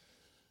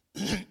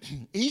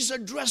 he's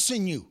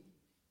addressing you.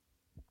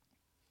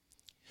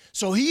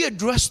 So he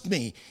addressed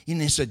me,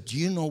 and he said, do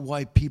you know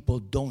why people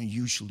don't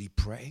usually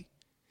pray?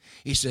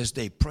 He says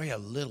they pray a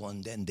little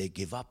and then they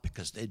give up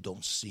because they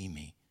don't see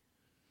me.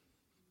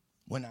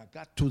 When I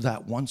got to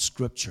that one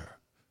scripture,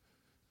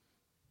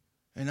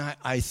 and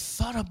I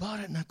thought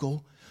about it, and I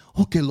go,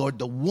 okay, Lord,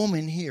 the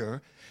woman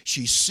here,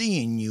 she's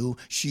seeing you.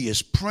 She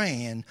is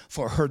praying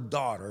for her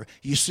daughter.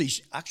 You see,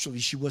 actually,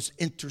 she was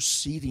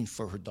interceding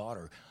for her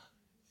daughter,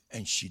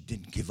 and she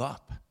didn't give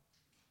up.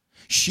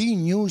 She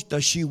knew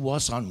that she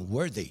was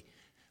unworthy.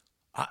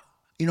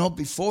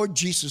 Before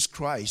Jesus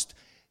Christ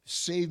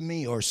saved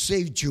me or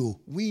saved you,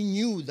 we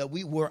knew that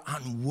we were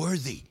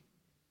unworthy.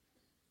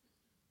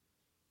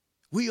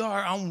 We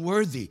are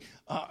unworthy,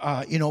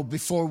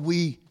 before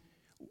we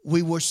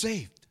were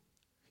saved.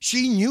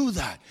 She knew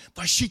that,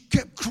 but she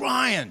kept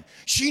crying.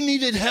 She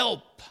needed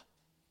help.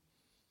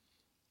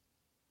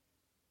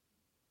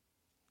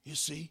 You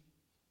see?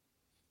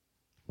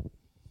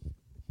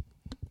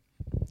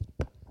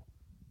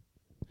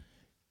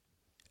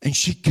 And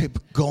she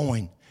kept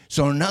going.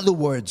 So in other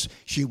words,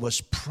 she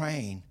was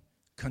praying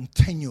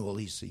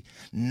continually, see,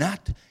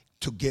 not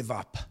to give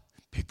up,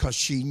 because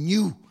she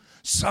knew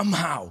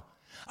somehow,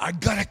 I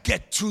got to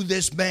get through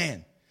this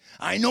man.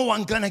 I know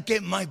I'm going to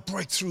get my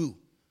breakthrough.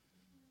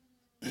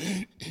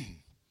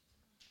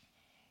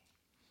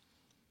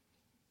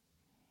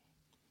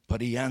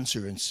 But he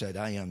answered and said,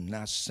 I am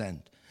not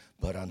sent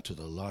but unto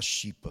the lost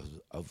sheep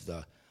of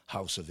the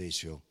house of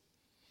Israel.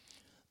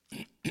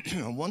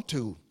 I want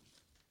to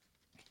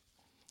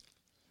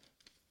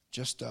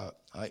just,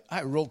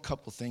 I wrote a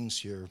couple things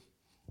here,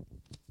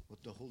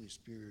 what the Holy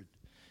Spirit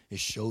has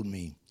showed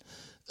me.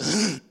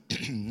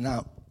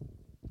 Now,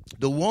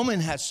 the woman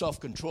had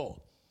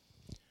self-control.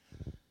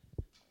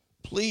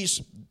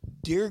 Please,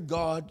 dear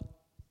God,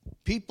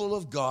 people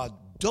of God,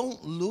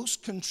 don't lose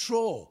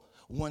control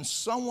when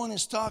someone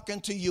is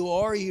talking to you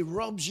or he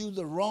rubs you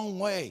the wrong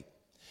way.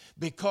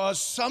 Because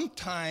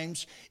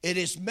sometimes it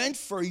is meant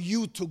for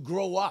you to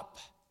grow up.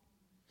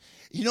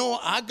 You know,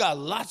 I got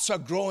lots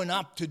of growing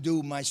up to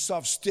do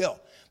myself still.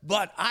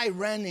 But I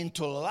ran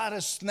into a lot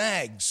of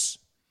snags,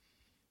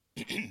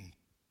 a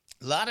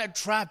lot of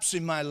traps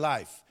in my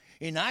life.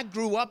 And I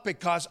grew up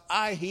because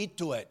I heed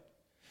to it.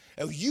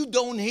 If you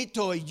don't heed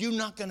to it, you're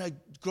not going to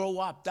grow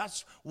up.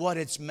 That's what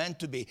it's meant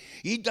to be.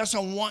 He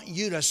doesn't want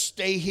you to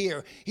stay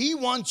here. He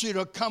wants you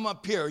to come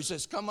up here. He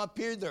says, come up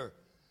hither.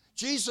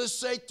 Jesus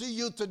said to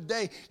you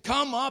today,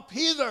 come up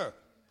hither,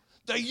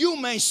 that you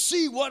may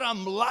see what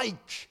I'm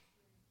like.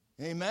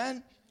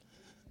 Amen?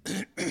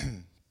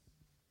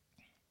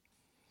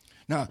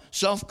 Now,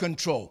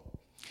 self-control.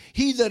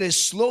 He that is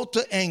slow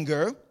to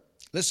anger,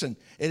 listen,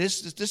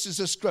 this is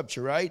a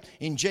scripture, right?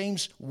 In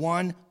James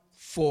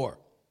 1:4.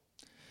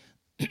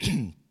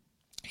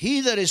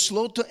 He that is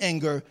slow to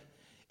anger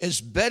is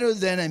better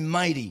than a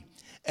mighty,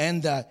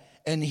 and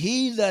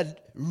he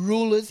that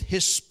ruleth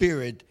his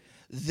spirit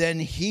than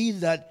he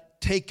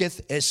that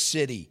taketh a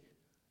city.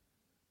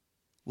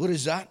 What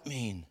does that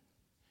mean?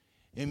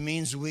 It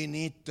means we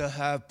need to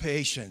have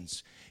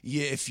patience.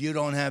 If you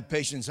don't have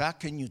patience, how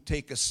can you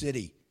take a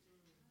city?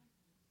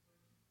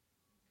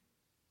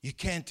 You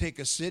can't take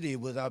a city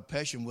without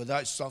patience,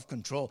 without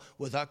self-control,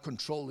 without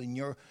controlling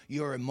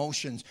your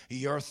emotions,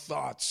 your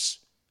thoughts.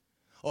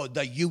 Or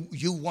that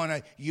you want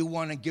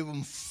to give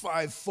them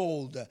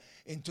fivefold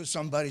into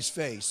somebody's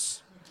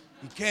face.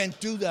 You can't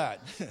do that.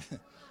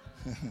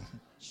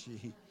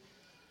 Gee.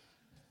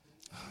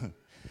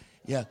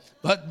 Yeah,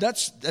 but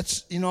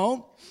that's you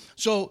know.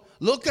 So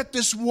look at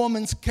this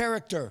woman's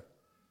character.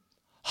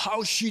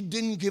 How she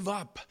didn't give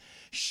up.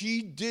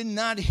 She did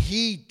not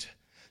heed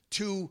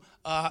to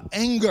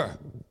anger.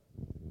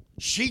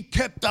 She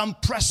kept on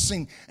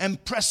pressing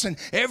and pressing.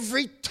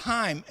 Every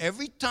time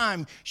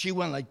she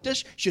went like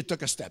this, she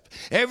took a step.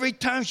 Every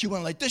time she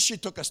went like this, she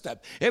took a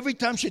step. Every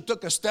time she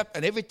took a step,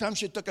 and every time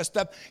she took a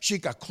step, she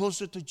got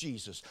closer to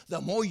Jesus. The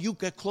more you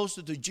get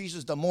closer to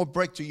Jesus, the more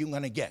breakthrough you're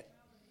going to get.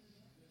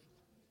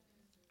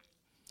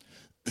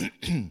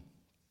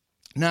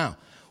 Now,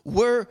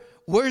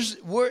 where's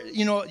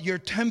you know, your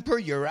temper,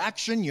 your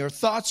action, your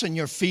thoughts, and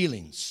your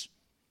feelings?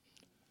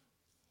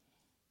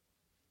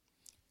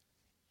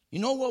 You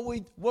know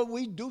what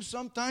we do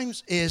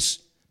sometimes is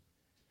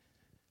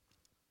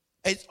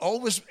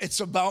it's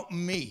about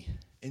me.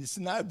 And it's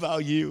not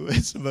about you.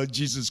 It's about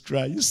Jesus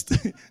Christ,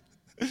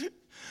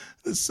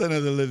 the Son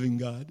of the living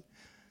God.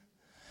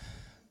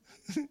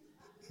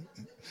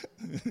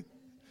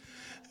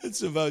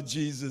 It's about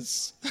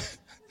Jesus.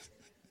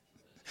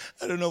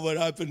 I don't know what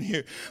happened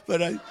here,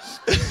 but I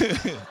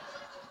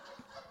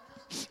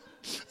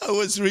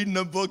was reading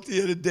a book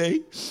the other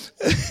day.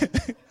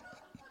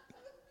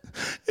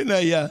 And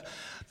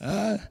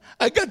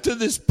I got to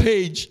this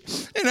page,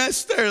 and I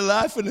started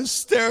laughing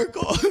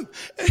hysterical.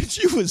 And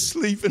she was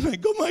sleeping. I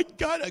go, my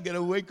God, I got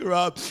to wake her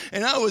up.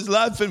 And I was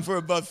laughing for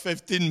about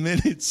 15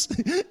 minutes.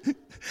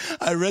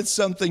 I read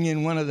something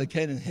in one of the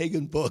Kenneth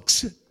Hagin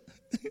books.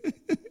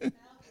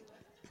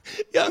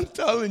 Yeah, I'm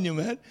telling you,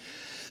 man.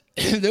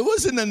 There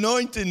was an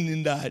anointing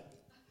in that.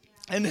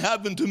 And it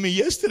happened to me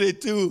yesterday,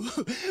 too.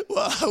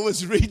 Well, I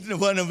was reading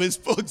one of his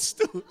books,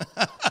 too.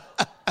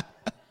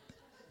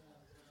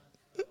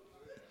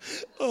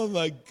 Oh,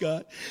 my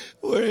God.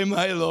 Where am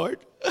I, Lord?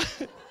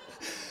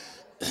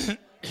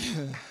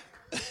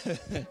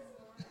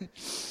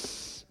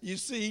 You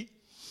see,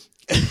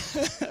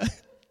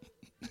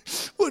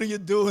 what are you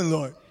doing,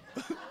 Lord?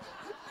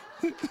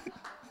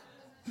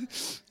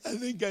 I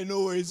think I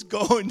know where he's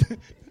going.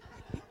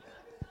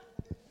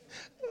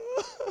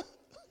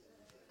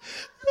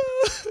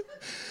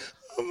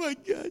 Oh, my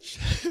gosh.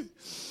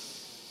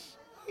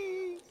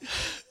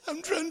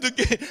 I'm trying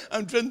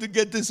to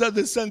get this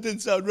other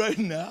sentence out right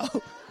now.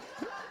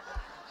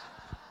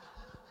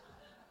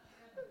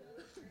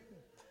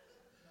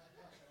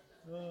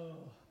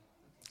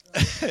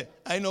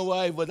 I know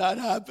why, but that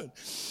happened.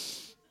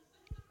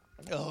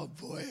 Oh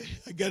boy,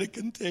 I gotta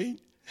contain.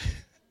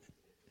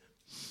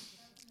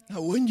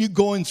 Now, when you're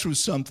going through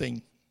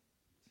something,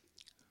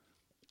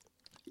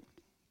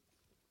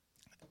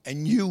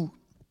 and you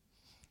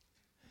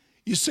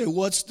say,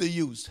 "What's the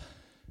use?"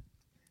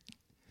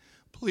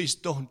 Please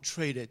don't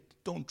trade it.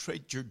 Don't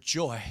trade your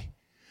joy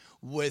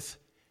with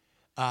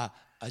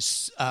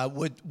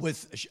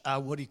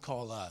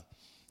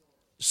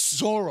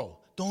sorrow.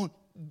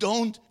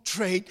 Don't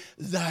trade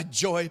that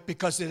joy,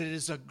 because it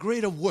is a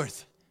greater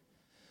worth.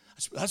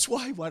 That's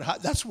why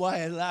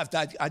I laughed.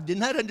 I did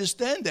not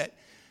understand that.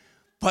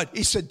 But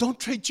he said, don't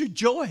trade your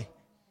joy.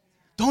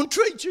 Don't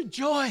trade your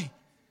joy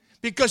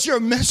because you're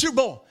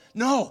miserable.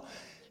 No.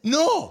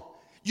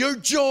 Your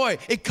joy,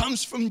 it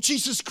comes from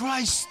Jesus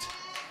Christ.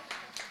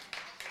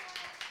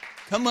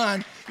 Come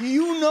on.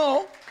 You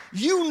know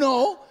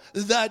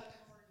that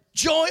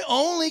joy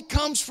only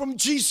comes from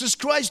Jesus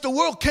Christ. The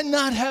world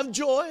cannot have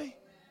joy.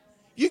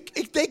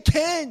 They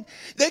can't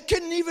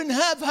even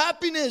have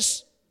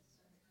happiness.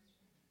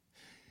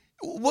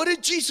 What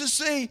did Jesus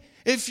say?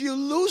 If you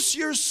lose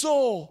your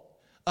soul,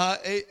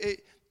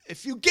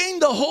 if you gain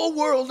the whole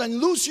world and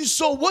lose your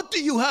soul, what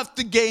do you have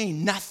to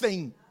gain?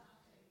 Nothing.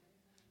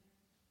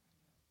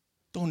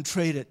 Don't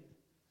trade it.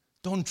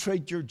 Don't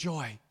trade your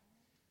joy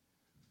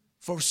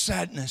for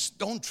sadness.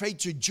 Don't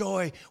trade your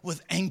joy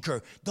with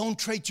anger. Don't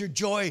trade your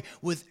joy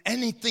with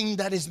anything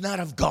that is not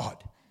of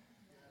God.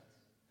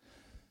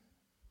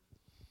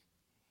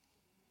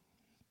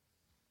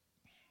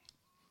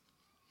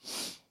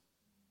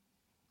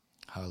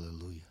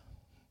 Hallelujah.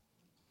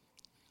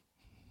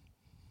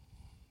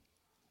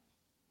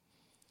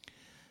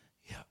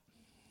 Yeah.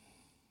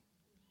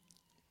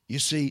 You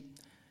see,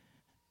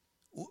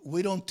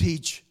 we don't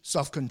teach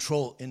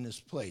self-control in this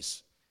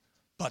place,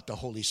 but the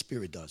Holy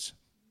Spirit does.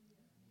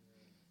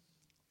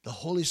 The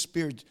Holy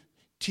Spirit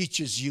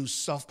teaches you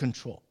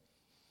self-control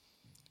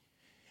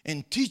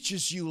and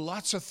teaches you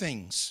lots of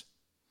things.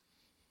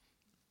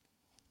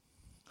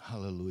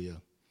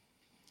 Hallelujah.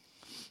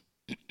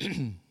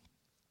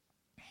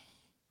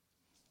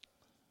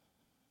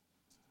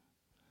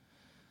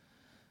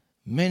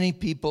 Many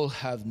people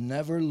have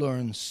never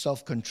learned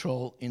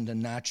self-control in the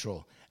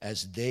natural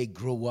as they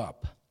grow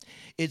up.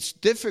 It's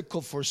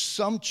difficult for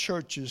some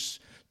churches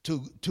to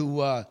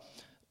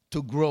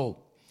grow,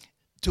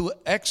 to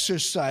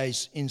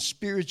exercise in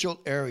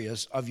spiritual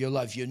areas of your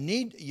life. You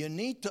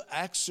need to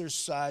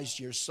exercise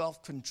your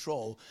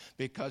self-control,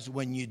 because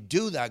when you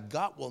do that,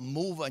 God will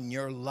move on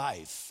your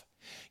life.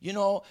 You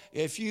know,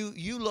 if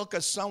you look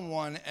at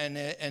someone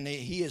and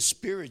he is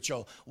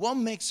spiritual, what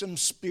makes him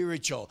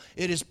spiritual?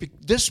 It is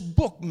this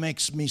book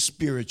makes me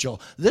spiritual.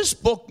 This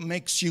book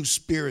makes you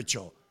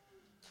spiritual.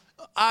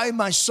 I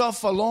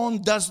myself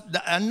alone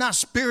am not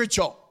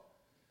spiritual.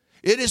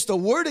 It is the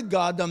Word of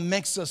God that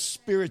makes us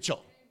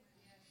spiritual.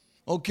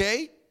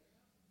 Okay?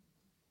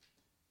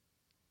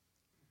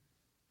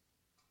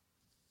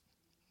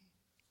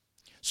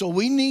 So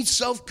we need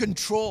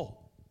self-control.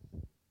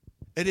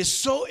 It is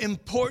so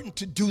important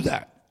to do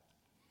that.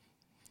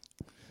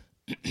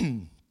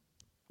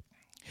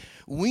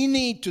 We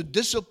need to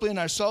discipline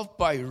ourselves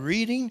by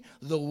reading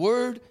the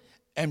Word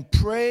and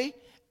pray.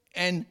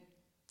 And,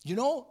 you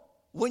know,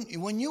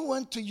 when you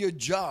went to your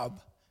job,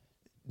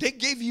 they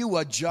gave you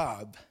a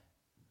job.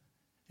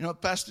 You know,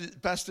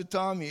 Pastor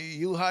Tom,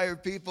 you hire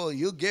people,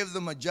 you give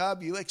them a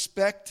job, you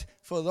expect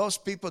for those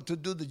people to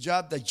do the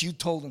job that you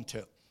told them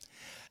to.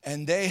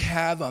 And they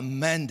have a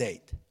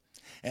mandate.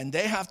 And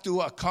they have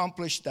to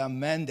accomplish that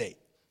mandate.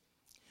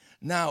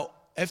 Now,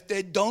 if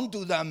they don't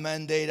do that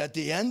mandate, at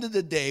the end of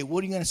the day,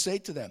 what are you going to say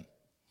to them?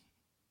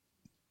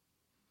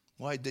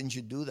 Why didn't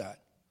you do that?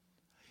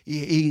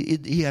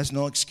 He has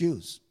no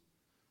excuse.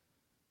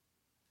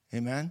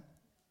 Amen?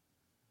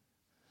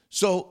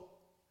 So,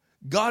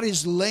 God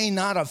is laying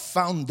out a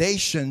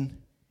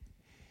foundation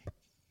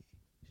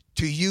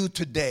to you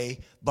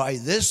today by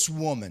this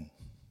woman.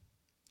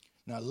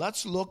 Now,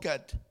 let's look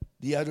at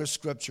the other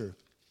scripture.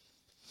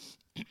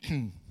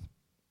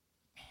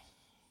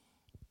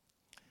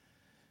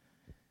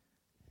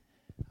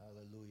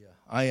 Hallelujah.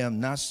 I'm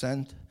not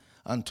sent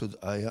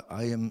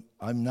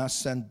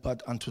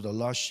but unto the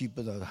lost sheep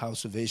of the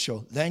house of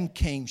Israel. Then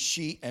came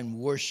she and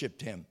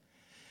worshipped him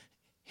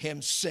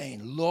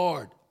saying,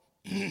 Lord,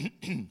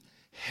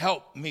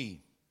 help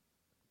me.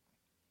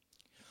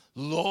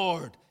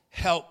 Lord,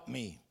 help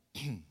me.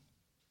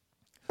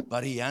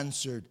 But he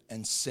answered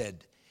and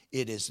said,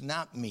 it is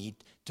not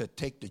meet to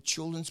take the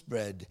children's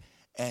bread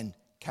and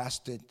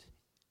cast it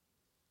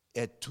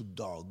to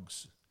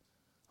dogs.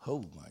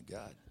 Oh, my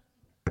God.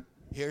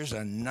 Here's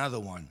another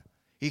one.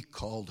 He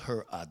called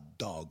her a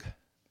dog.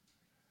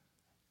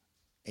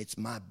 It's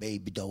my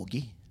baby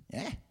doggy.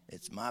 Yeah,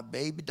 it's my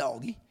baby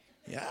doggy.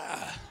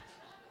 Yeah.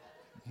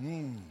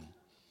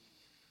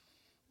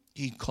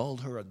 He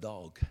called her a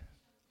dog.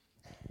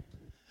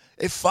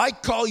 If I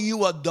call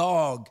you a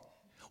dog,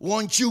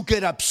 won't you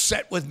get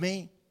upset with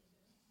me?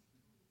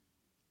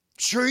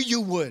 Sure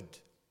you would.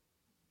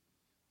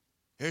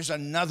 Here's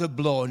another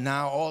blow.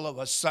 Now all of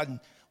a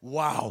sudden,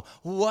 wow,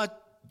 what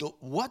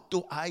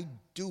do I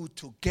do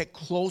to get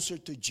closer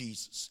to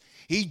Jesus?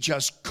 He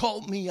just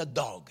called me a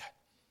dog.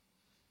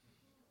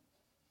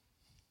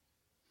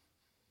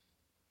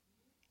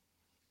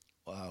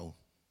 Wow.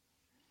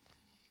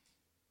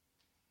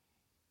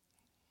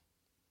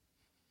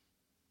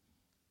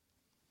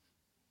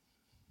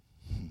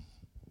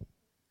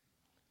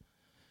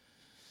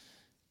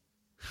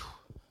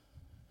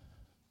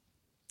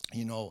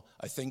 You know,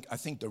 I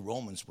think the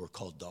Romans were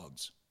called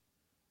dogs,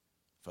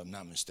 if I'm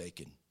not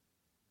mistaken.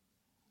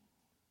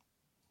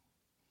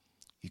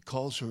 He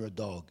calls her a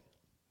dog.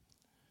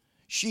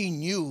 She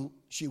knew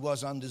she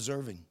was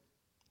undeserving.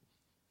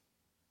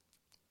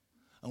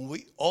 And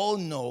we all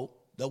know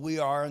that we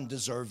are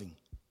undeserving.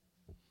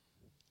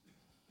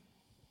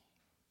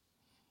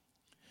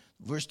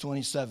 Verse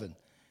 27.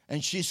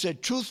 And she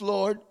said, truth,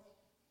 Lord.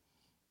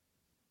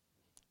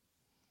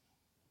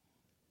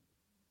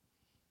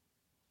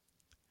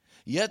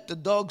 Yet the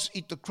dogs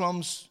eat the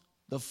crumbs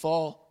that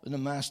fall in the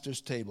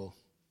master's table.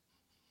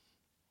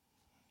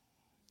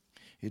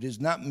 It is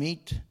not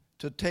meet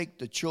to take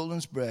the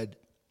children's bread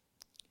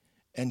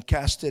and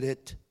cast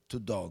it to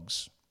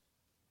dogs.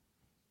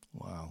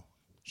 Wow,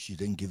 she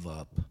didn't give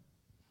up.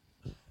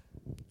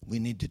 We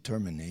need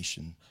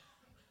determination.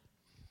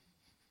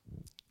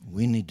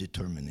 We need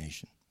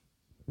determination.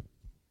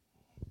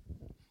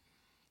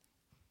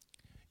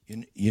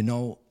 You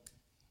know,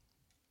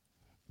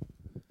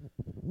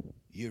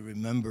 you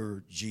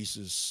remember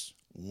Jesus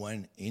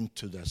went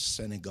into the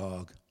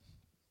synagogue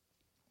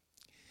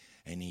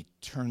and he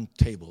turned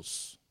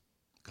tables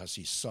because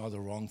he saw the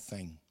wrong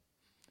thing.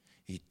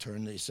 He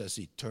says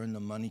he turned the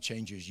money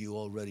changers. You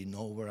already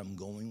know where I'm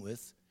going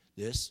with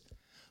this,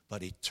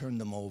 but he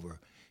turned them over.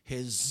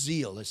 His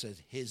zeal, it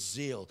says his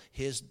zeal,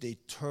 his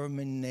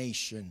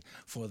determination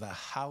for the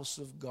house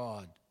of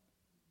God.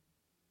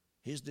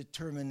 His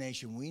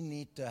determination. We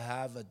need to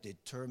have a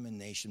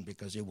determination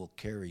because it will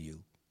carry you.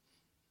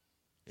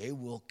 It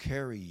will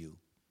carry you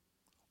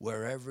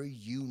wherever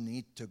you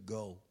need to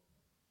go.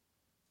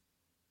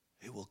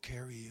 It will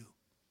carry you.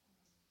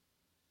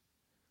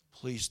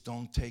 Please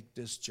don't take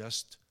this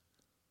just,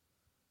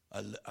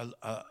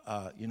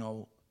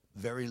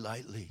 very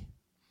lightly.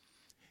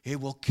 It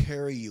will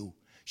carry you.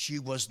 She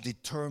was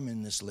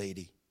determined, this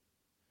lady.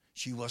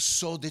 She was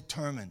so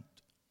determined.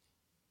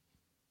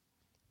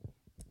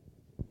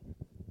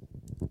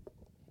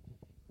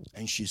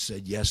 And she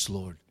said, yes,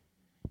 Lord.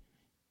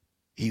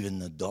 Even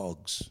the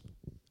dogs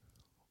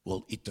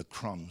will eat the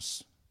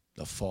crumbs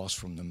that falls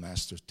from the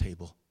master's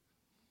table.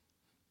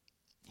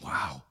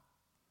 Wow.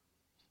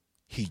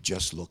 He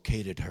just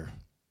located her.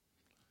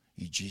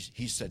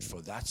 He said,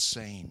 for that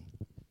saying,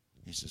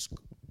 he says,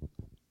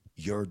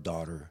 your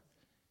daughter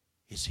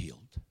is healed.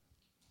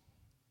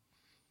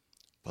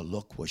 But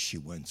look what she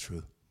went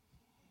through.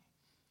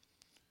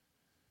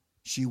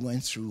 She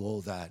went through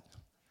all that.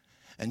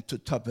 And to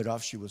top it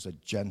off, she was a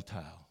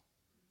Gentile.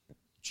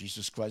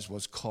 Jesus Christ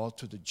was called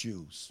to the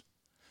Jews.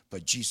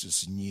 But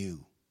Jesus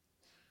knew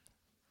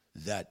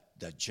that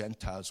the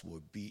Gentiles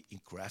would be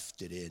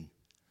engrafted in.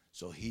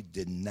 So he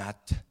did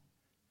not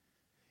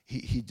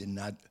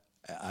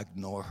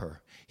ignore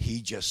her.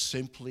 He just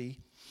simply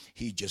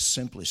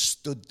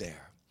stood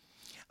there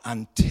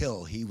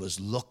until he was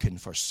looking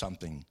for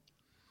something.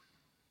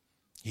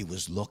 He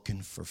was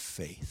looking for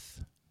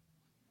faith.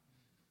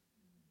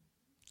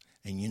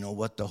 And you know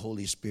what the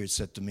Holy Spirit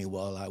said to me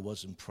while I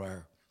was in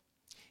prayer?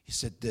 He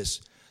said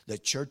this, the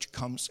church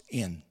comes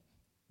in.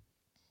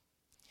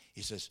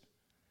 He says,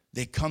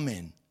 they come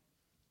in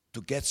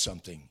to get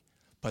something,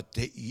 but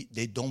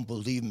they don't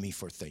believe me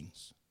for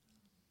things.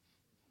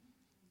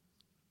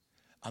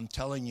 I'm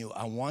telling you,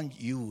 I want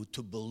you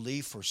to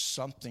believe for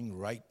something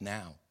right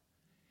now.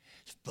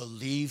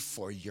 Believe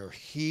for your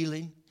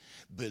healing.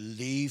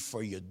 Believe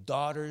for your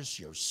daughters,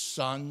 your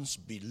sons.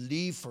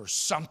 Believe for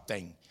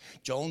something.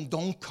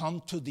 Don't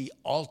come to the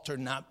altar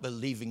not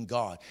believing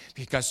God,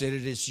 because it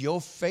is your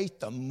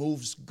faith that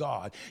moves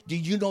God. Do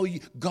you know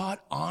God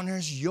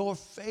honors your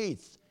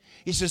faith?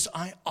 He says,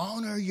 I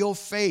honor your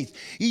faith.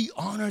 He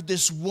honored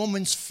this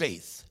woman's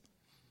faith.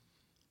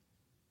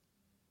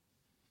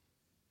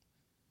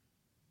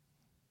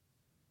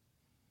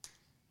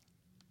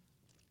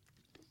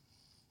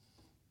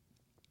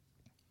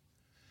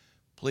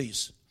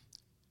 Please,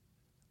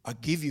 I'll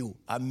give you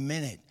a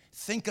minute.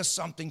 Think of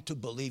something to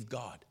believe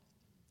God.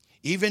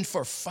 Even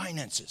for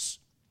finances.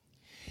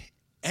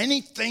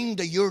 Anything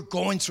that you're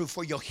going through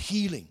for your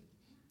healing,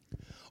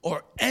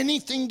 or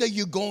anything that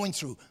you're going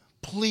through,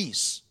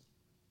 please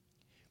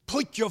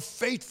put your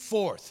faith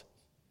forth.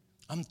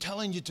 I'm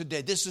telling you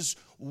today, this is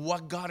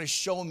what God is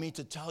showing me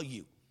to tell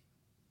you.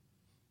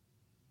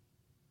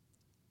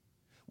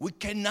 We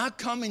cannot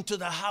come into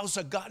the house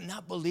of God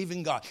not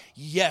believing God.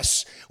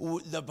 Yes,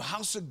 the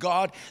house of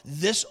God,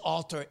 this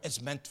altar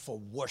is meant for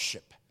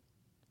worship.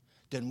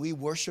 Didn't we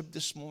worship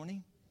this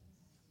morning?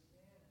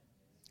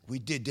 We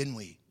did, didn't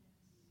we?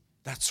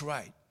 That's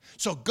right.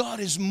 So God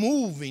is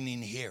moving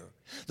in here.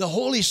 The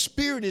Holy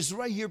Spirit is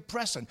right here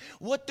present.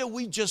 What did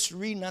we just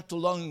read not too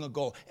long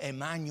ago?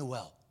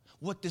 Emmanuel.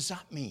 What does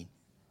that mean?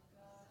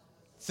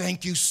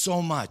 Thank you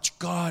so much.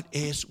 God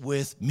is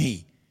with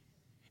me.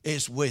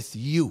 Is with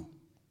you.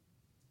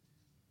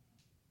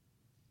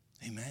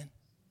 Amen.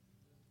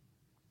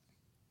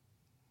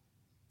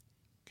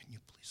 Can you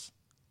please?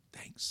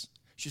 Thanks.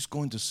 She's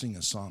going to sing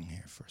a song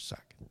here for a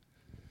second.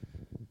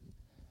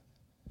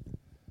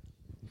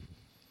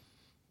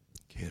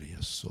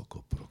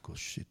 Soko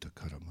prokoshita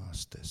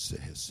karamaste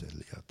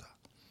seheseliata.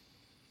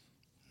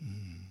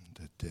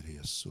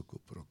 Teteria soko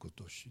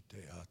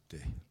prokotoshite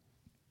ate.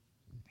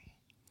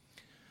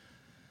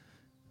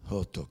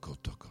 Otoko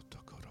toko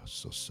toko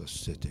rasosa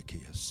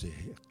setekia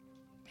sehe.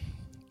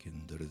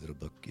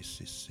 Kindredrabaki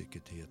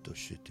siseketia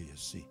toshitia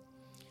si.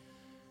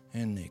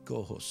 Ene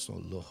koho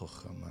soloho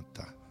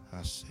hamata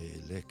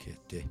ase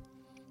lekete.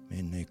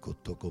 Mene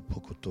kotoko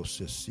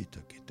pokotose sita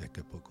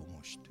kiteke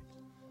pokomoshte.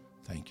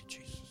 Thank you,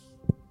 Jesus.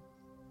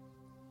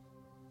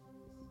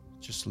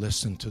 Just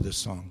listen to the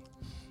song.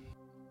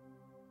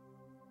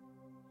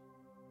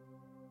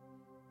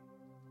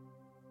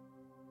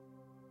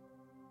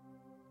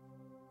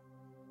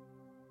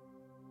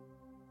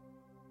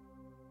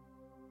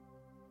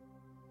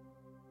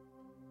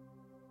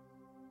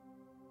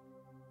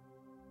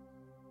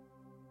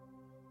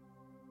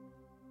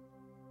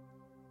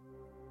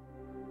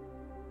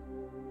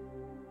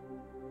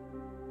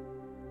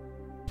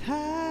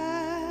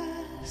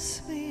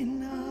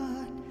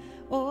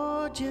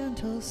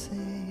 gentle Savior,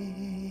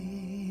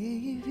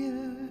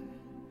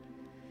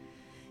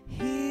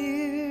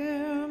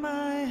 hear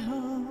my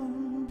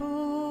humble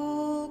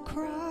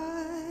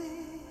cry.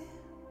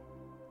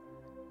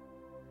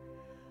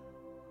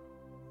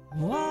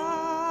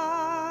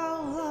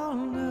 While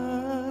on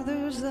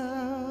others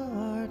thou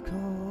art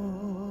calling,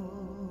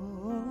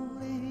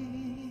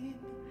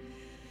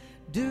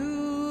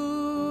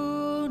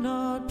 do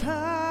not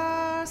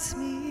pass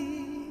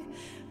me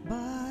by.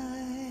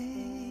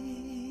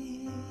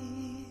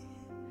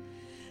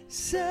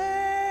 Savior,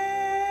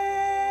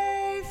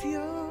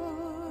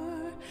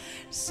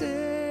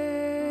 Savior,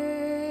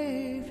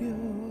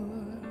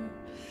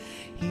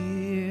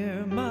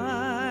 hear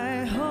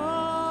my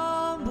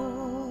humble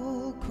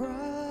cry.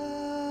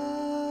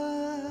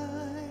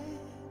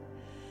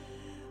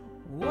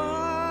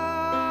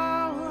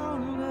 While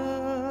on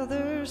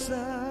others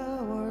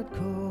thou art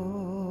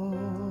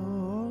calling,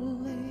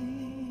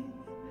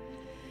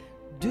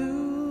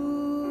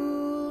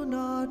 do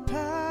not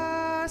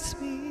pass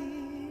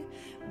me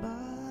by.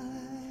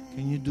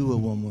 Can you do it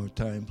one more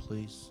time,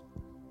 please?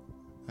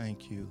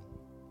 Thank you.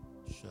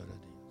 Shut it.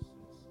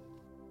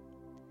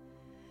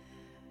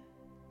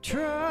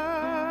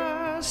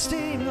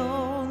 Trusting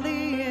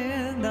only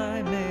in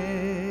thy merit,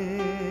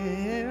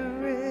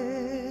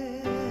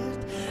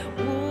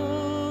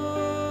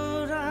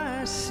 would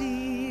I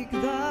seek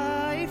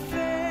thy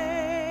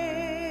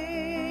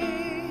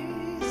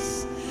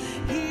face.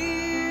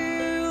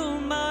 Heal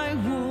my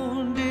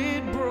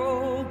wounded,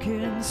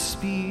 broken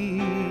spirit,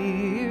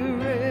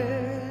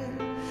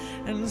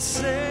 and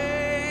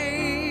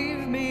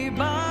save me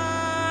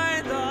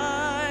by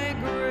thy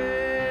grace.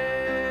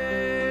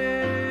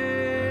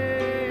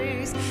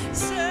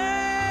 Savior,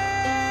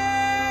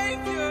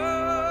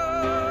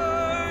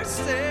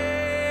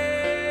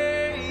 Savior,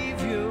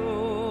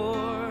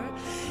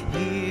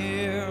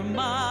 hear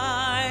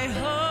my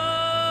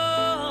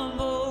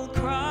humble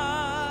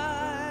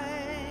cry.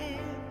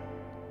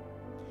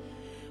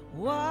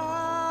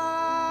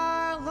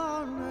 While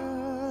on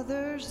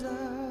others thou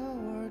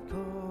art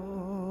calling,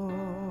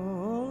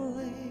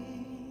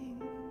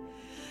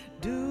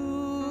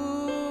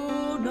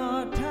 do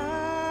not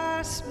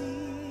pass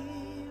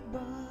me by.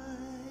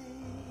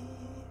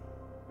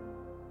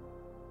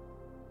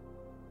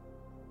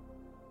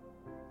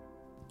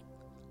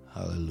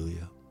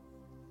 Hallelujah.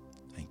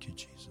 Thank you,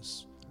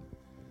 Jesus.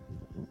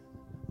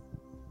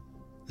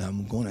 Now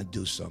I'm going to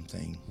do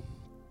something,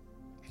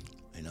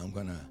 and I'm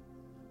going to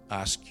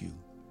ask you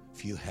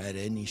if you had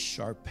any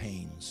sharp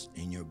pains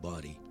in your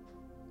body,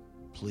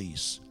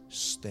 please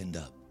stand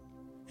up.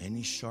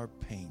 Any sharp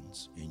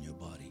pains in your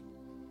body,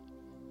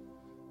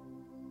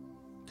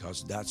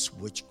 because that's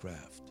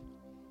witchcraft.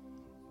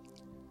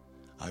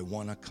 I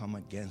want to come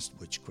against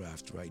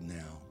witchcraft right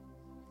now.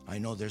 I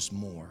know there's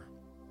more.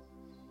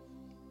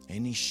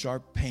 Any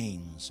sharp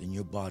pains in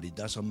your body,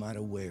 doesn't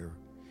matter where,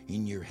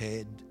 in your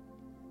head,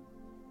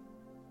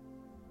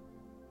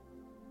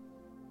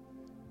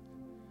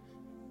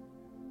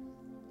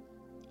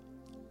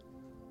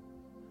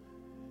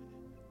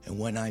 and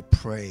when I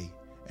pray,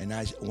 and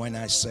when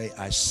I say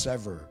I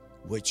sever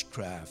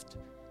witchcraft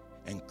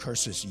and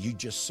curses, you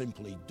just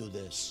simply do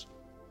this.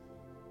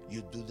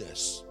 You do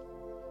this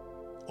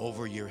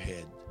over your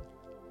head.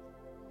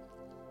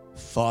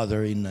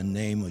 Father, in the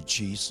name of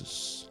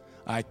Jesus,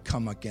 I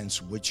come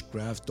against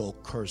witchcraft, all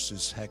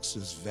curses,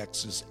 hexes,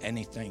 vexes,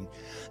 anything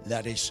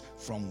that is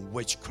from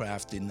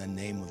witchcraft in the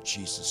name of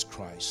Jesus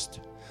Christ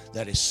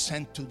that is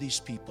sent to these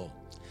people.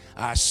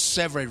 I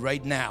sever it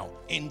right now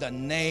in the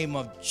name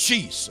of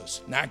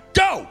Jesus. Now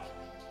go!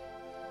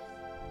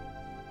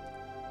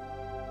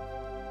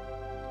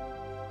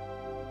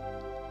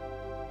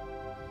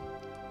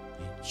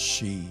 In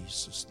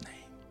Jesus' name.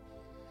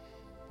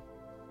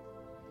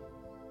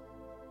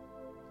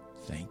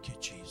 Thank you,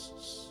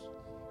 Jesus.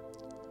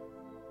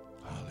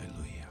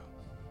 Hallelujah.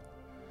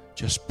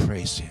 Just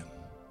praise him.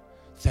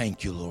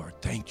 Thank you, Lord.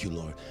 Thank you,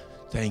 Lord.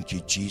 Thank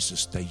you,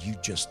 Jesus, that you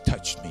just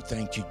touched me.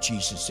 Thank you,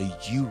 Jesus,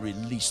 that you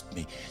released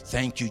me.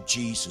 Thank you,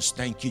 Jesus.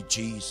 Thank you,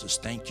 Jesus.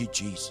 Thank you,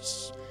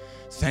 Jesus.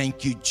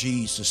 Thank you,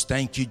 Jesus.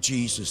 Thank you,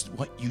 Jesus.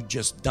 What you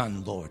just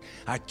done, Lord.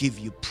 I give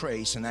you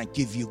praise and I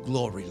give you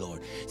glory,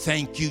 Lord.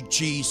 Thank you,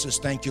 Jesus.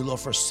 Thank you, Lord,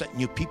 for setting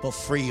your people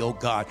free, oh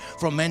God,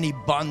 from any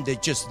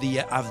bondage of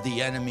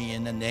the enemy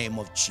in the name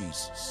of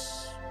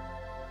Jesus.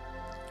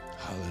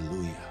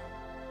 Hallelujah.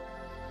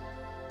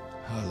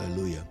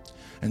 Hallelujah.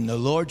 And the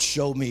Lord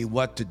showed me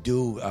what to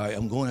do.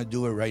 I'm going to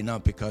do it right now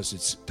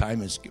because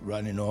time is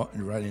running out.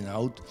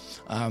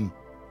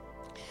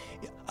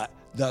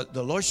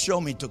 The Lord showed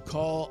me to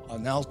call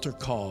an altar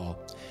call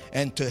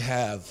and to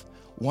have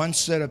one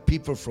set of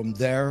people from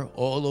there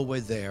all the way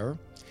there,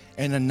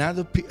 and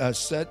another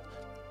set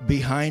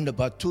behind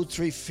about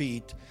 2-3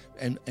 feet,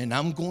 and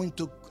I'm going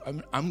to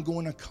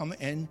come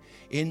in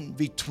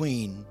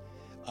between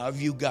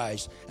of you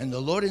guys. And the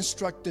Lord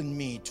instructed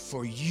me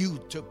for you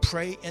to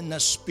pray in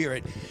the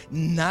spirit,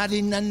 not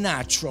in the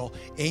natural,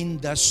 in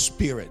the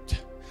spirit.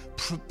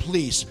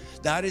 please.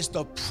 That is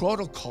the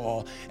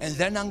protocol. And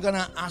then I'm going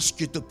to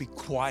ask you to be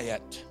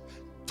quiet.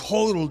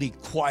 Totally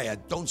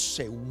quiet. Don't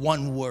say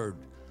one word.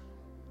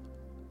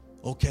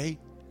 Okay?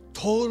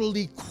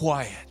 Totally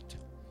quiet.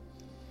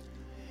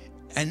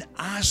 And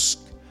ask.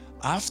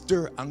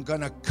 After, I'm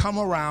going to come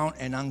around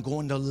and I'm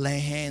going to lay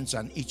hands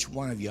on each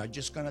one of you. I'm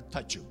just going to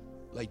touch you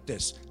like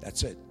this.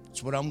 That's it.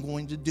 That's what I'm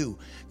going to do.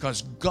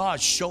 Because God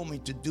showed me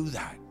to do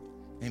that.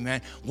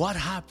 Amen. What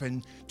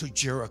happened to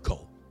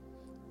Jericho?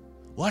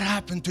 What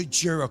happened to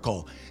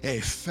Jericho?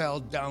 It fell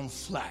down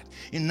flat.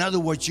 In other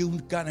words, you're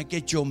going to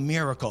get your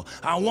miracle.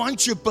 I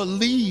want you to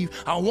believe.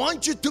 I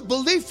want you to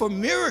believe for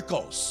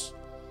miracles.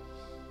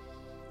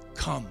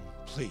 Come,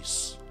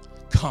 please.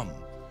 Come.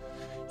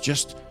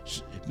 Just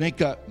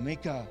make a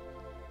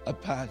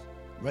path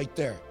right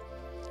there.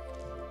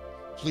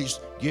 Please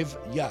give,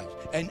 yeah.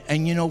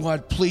 And you know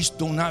what? Please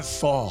do not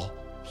fall.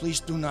 Please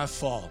do not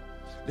fall.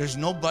 There's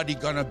nobody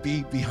gonna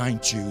be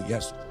behind you.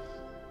 Yes.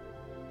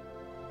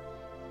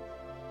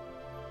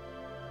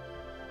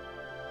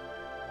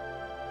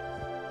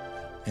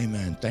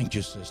 Amen. Thank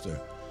you, sister.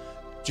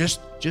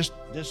 Just this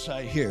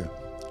side here.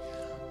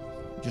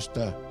 Just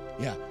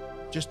yeah.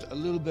 Just a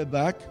little bit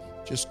back.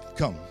 Just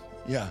come.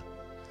 Yeah.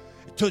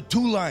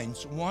 Two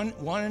lines. One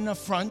in the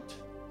front.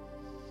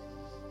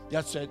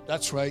 That's it.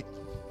 That's right.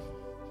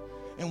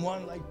 And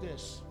one like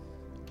this.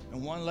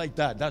 And one like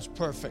that. That's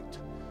perfect.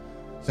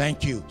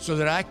 Thank you. So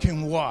that I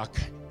can walk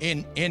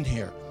in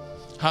here.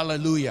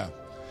 Hallelujah.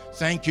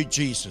 Thank you,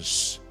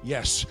 Jesus.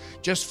 Yes.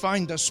 Just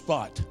find a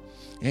spot.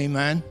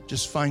 Amen.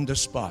 Just find a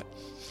spot.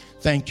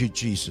 Thank you,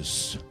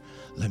 Jesus.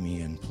 Let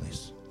me in,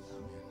 please.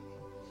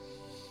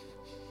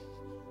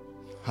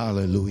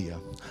 Hallelujah.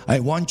 I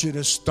want you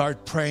to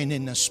start praying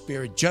in the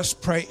Spirit.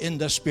 Just pray in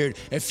the Spirit.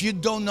 If you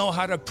don't know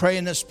how to pray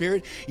in the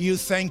Spirit, you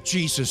thank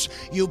Jesus.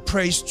 You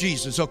praise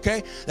Jesus,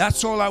 okay?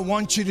 That's all I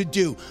want you to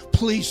do.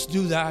 Please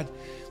do that.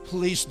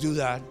 Please do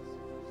that.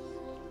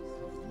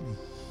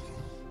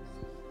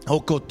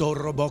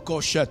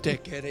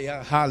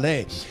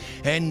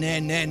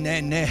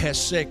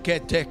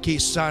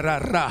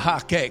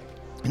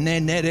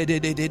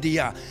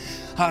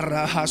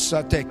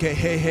 Harahasate ke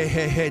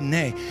he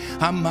ne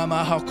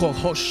amama hako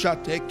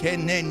hoshate ke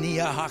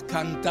nenia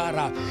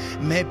hakantara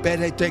me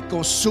perete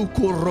ko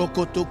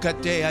sukuroko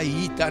tukate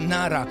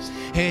aitanara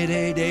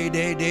here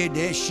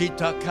de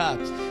shitaka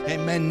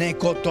emene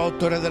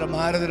kototore de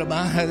madre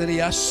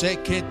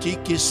seke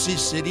tiki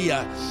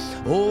sisiria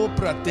o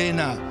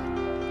pratena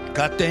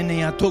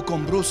Katenia to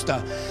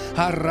combrusta,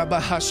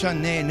 harabahasha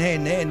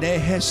ne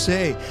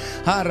hese,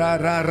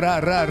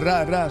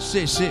 harara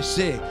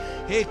se,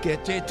 eke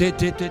te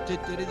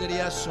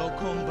so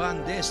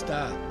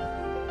combandesta.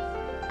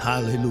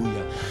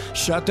 Hallelujah.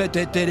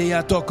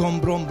 Shateteria to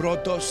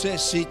combrombroto se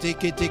siti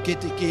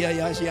kiti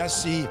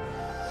yasi.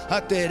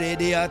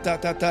 Ateredia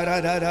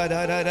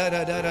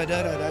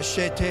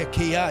shete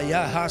kia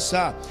ya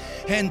hasa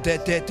hente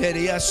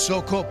teteria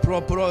soko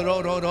pro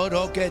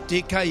que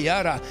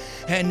tikayara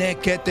ene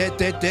que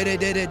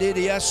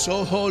teteria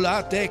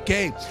soholate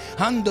ke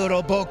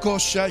andoro boko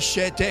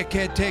shete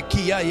que te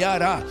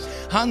kiayara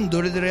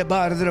andor de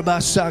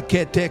basa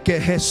que te que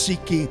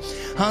hesiki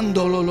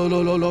andolo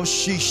lo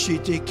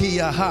shishiti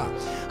kia ha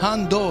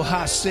ando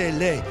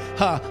hasele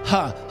ha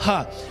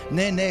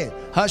nene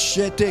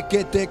hashete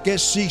que te que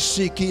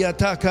siki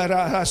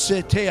atakara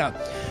hasetea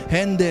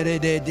hendere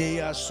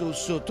de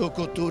asusu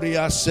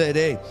tokoturia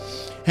sere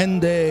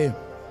hende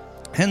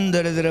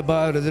de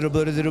bar de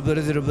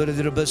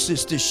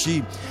basiste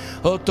shi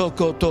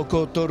otoko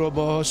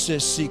torobo se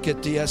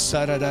siketia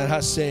sarada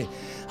hase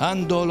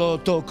andolo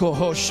toko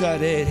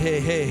hoshare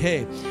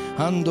he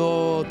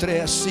ando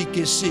tre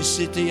asiki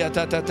sisiti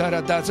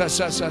atatara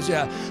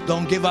dasasasya.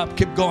 Don't give up,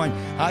 keep going.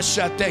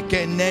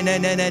 Ashateke ne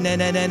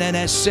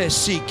se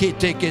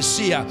sikite ke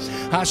sia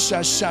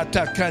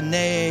ashashata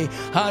kane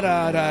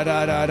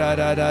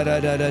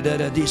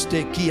harararararararararara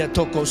distekia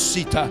toko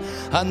sita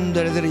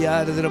andre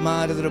de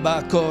mar de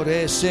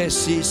bakore se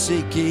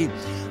siki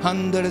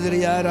under the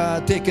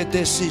yara take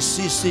it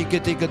si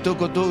que take a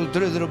toko to the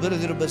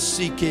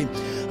basiki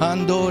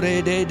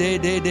andore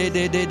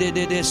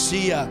de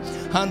sia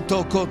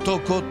antoko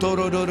toko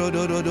toro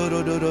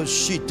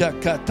shita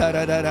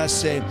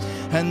katararase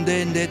and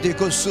then the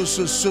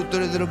kosusu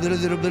sutra the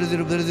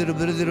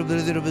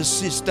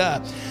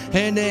basista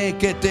ene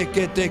que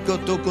take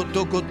toko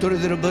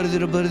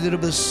the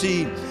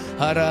basi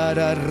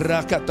harara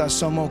rakata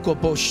samoko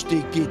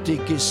postiki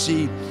tiki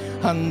si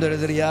under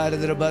the yard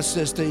of the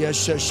basesta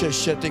yashashatikia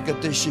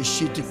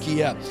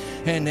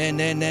and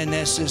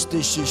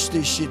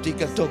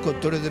shitika toko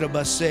to the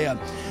basea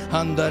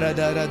andara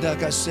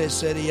daka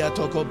seseria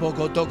toko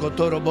boko toko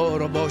torobo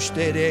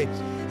robostere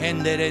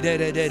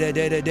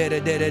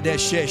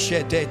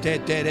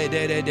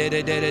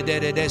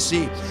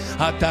si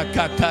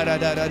atakatara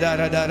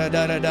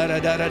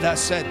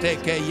sete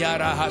ke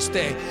yara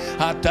haste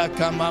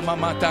atakama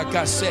mata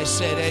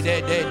kasese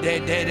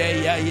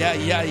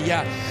ya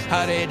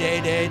hare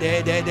de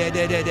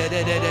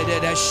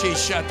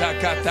shisha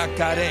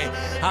takatakare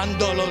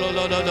andolo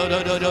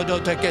lo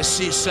ke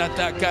sisa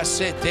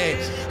takasete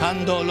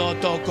andolo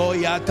toko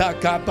yata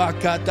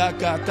kapakata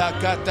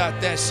kata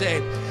tese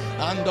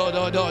ando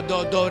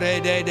do re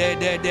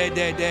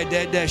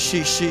de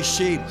shi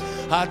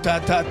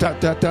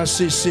Atatata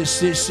si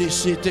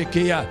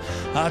tekia.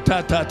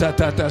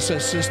 Atatata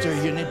sister,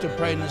 you need to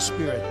pray in the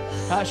spirit.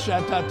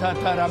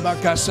 Ashatatata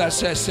rabakasa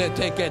se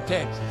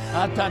tekete.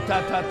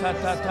 Atatata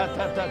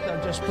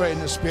just pray in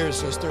the spirit,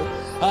 sister.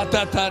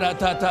 Atatara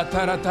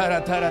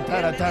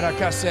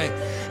kase.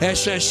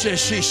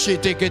 Eshe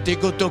teketi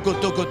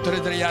kutukutuku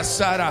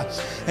tridriasara.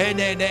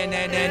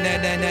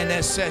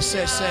 Ne se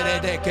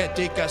de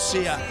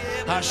ketikasia.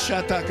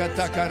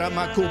 Ashatakata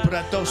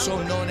ramakupra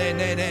toso no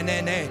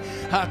ne.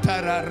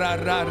 Hatara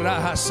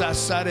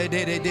sasare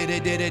de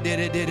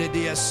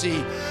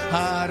si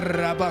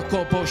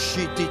arabakopo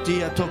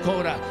shiti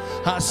tokora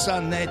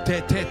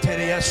hasanete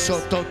teteria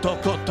soto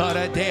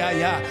tokotare de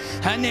aya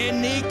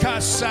haneni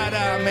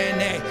kasara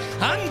mene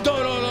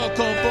andoro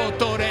loko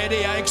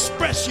potoreria.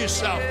 Express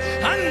yourself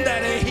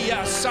andare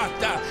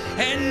hiasata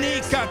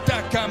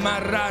enikata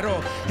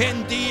kamararo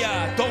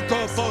endia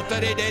toko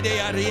potere de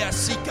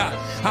ariasika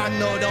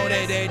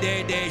anodore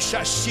de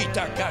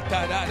shashita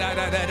katara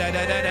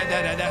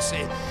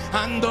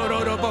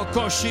andoro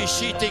boko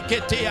shishiti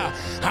ketia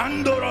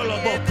andoro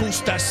boku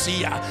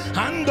stasia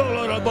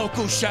andoro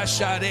boku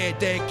shashare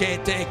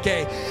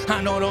teke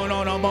anoro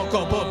no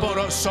moko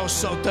poporo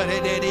soso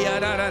tere de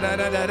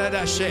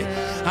arararararashe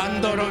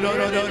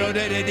andoro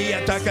de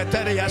dia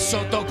takataria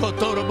soto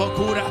kotoro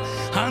bokura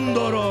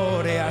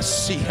andoro re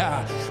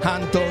asia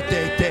ando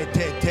te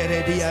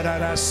tere di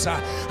ararasa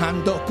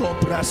ando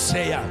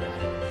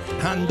koprasea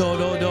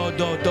Andoro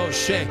do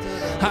she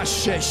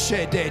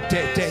hashe de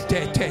te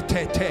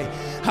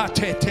ha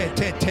te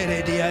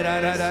di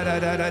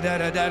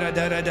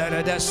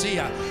da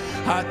sia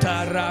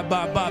hatara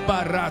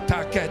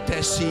barata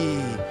ketesi.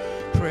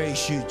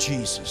 Praise you,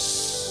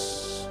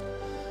 Jesus.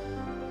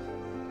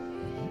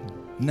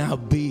 Now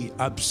be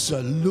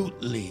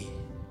absolutely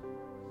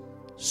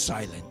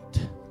silent.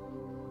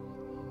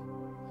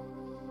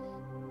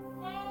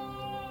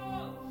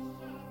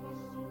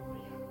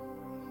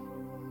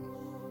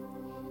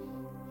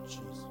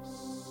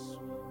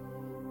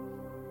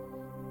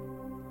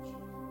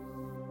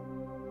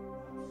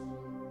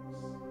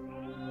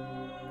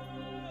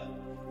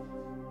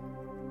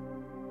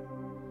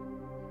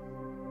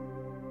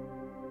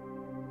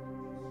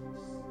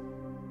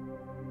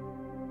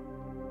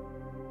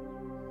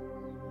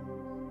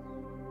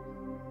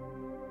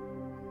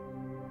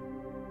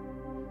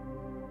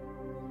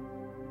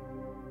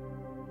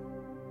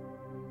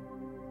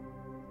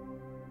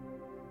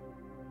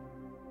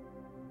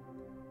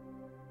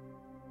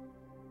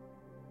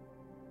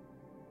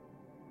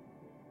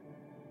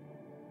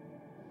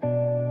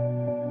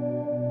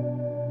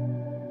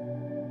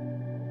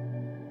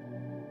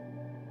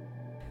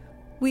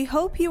 We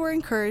hope you were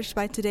encouraged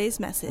by today's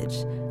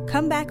message.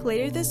 Come back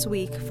later this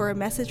week for a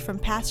message from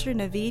Pastor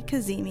Naveed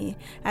Kazemi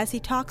as he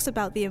talks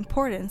about the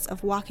importance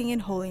of walking in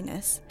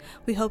holiness.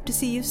 We hope to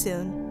see you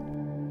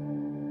soon.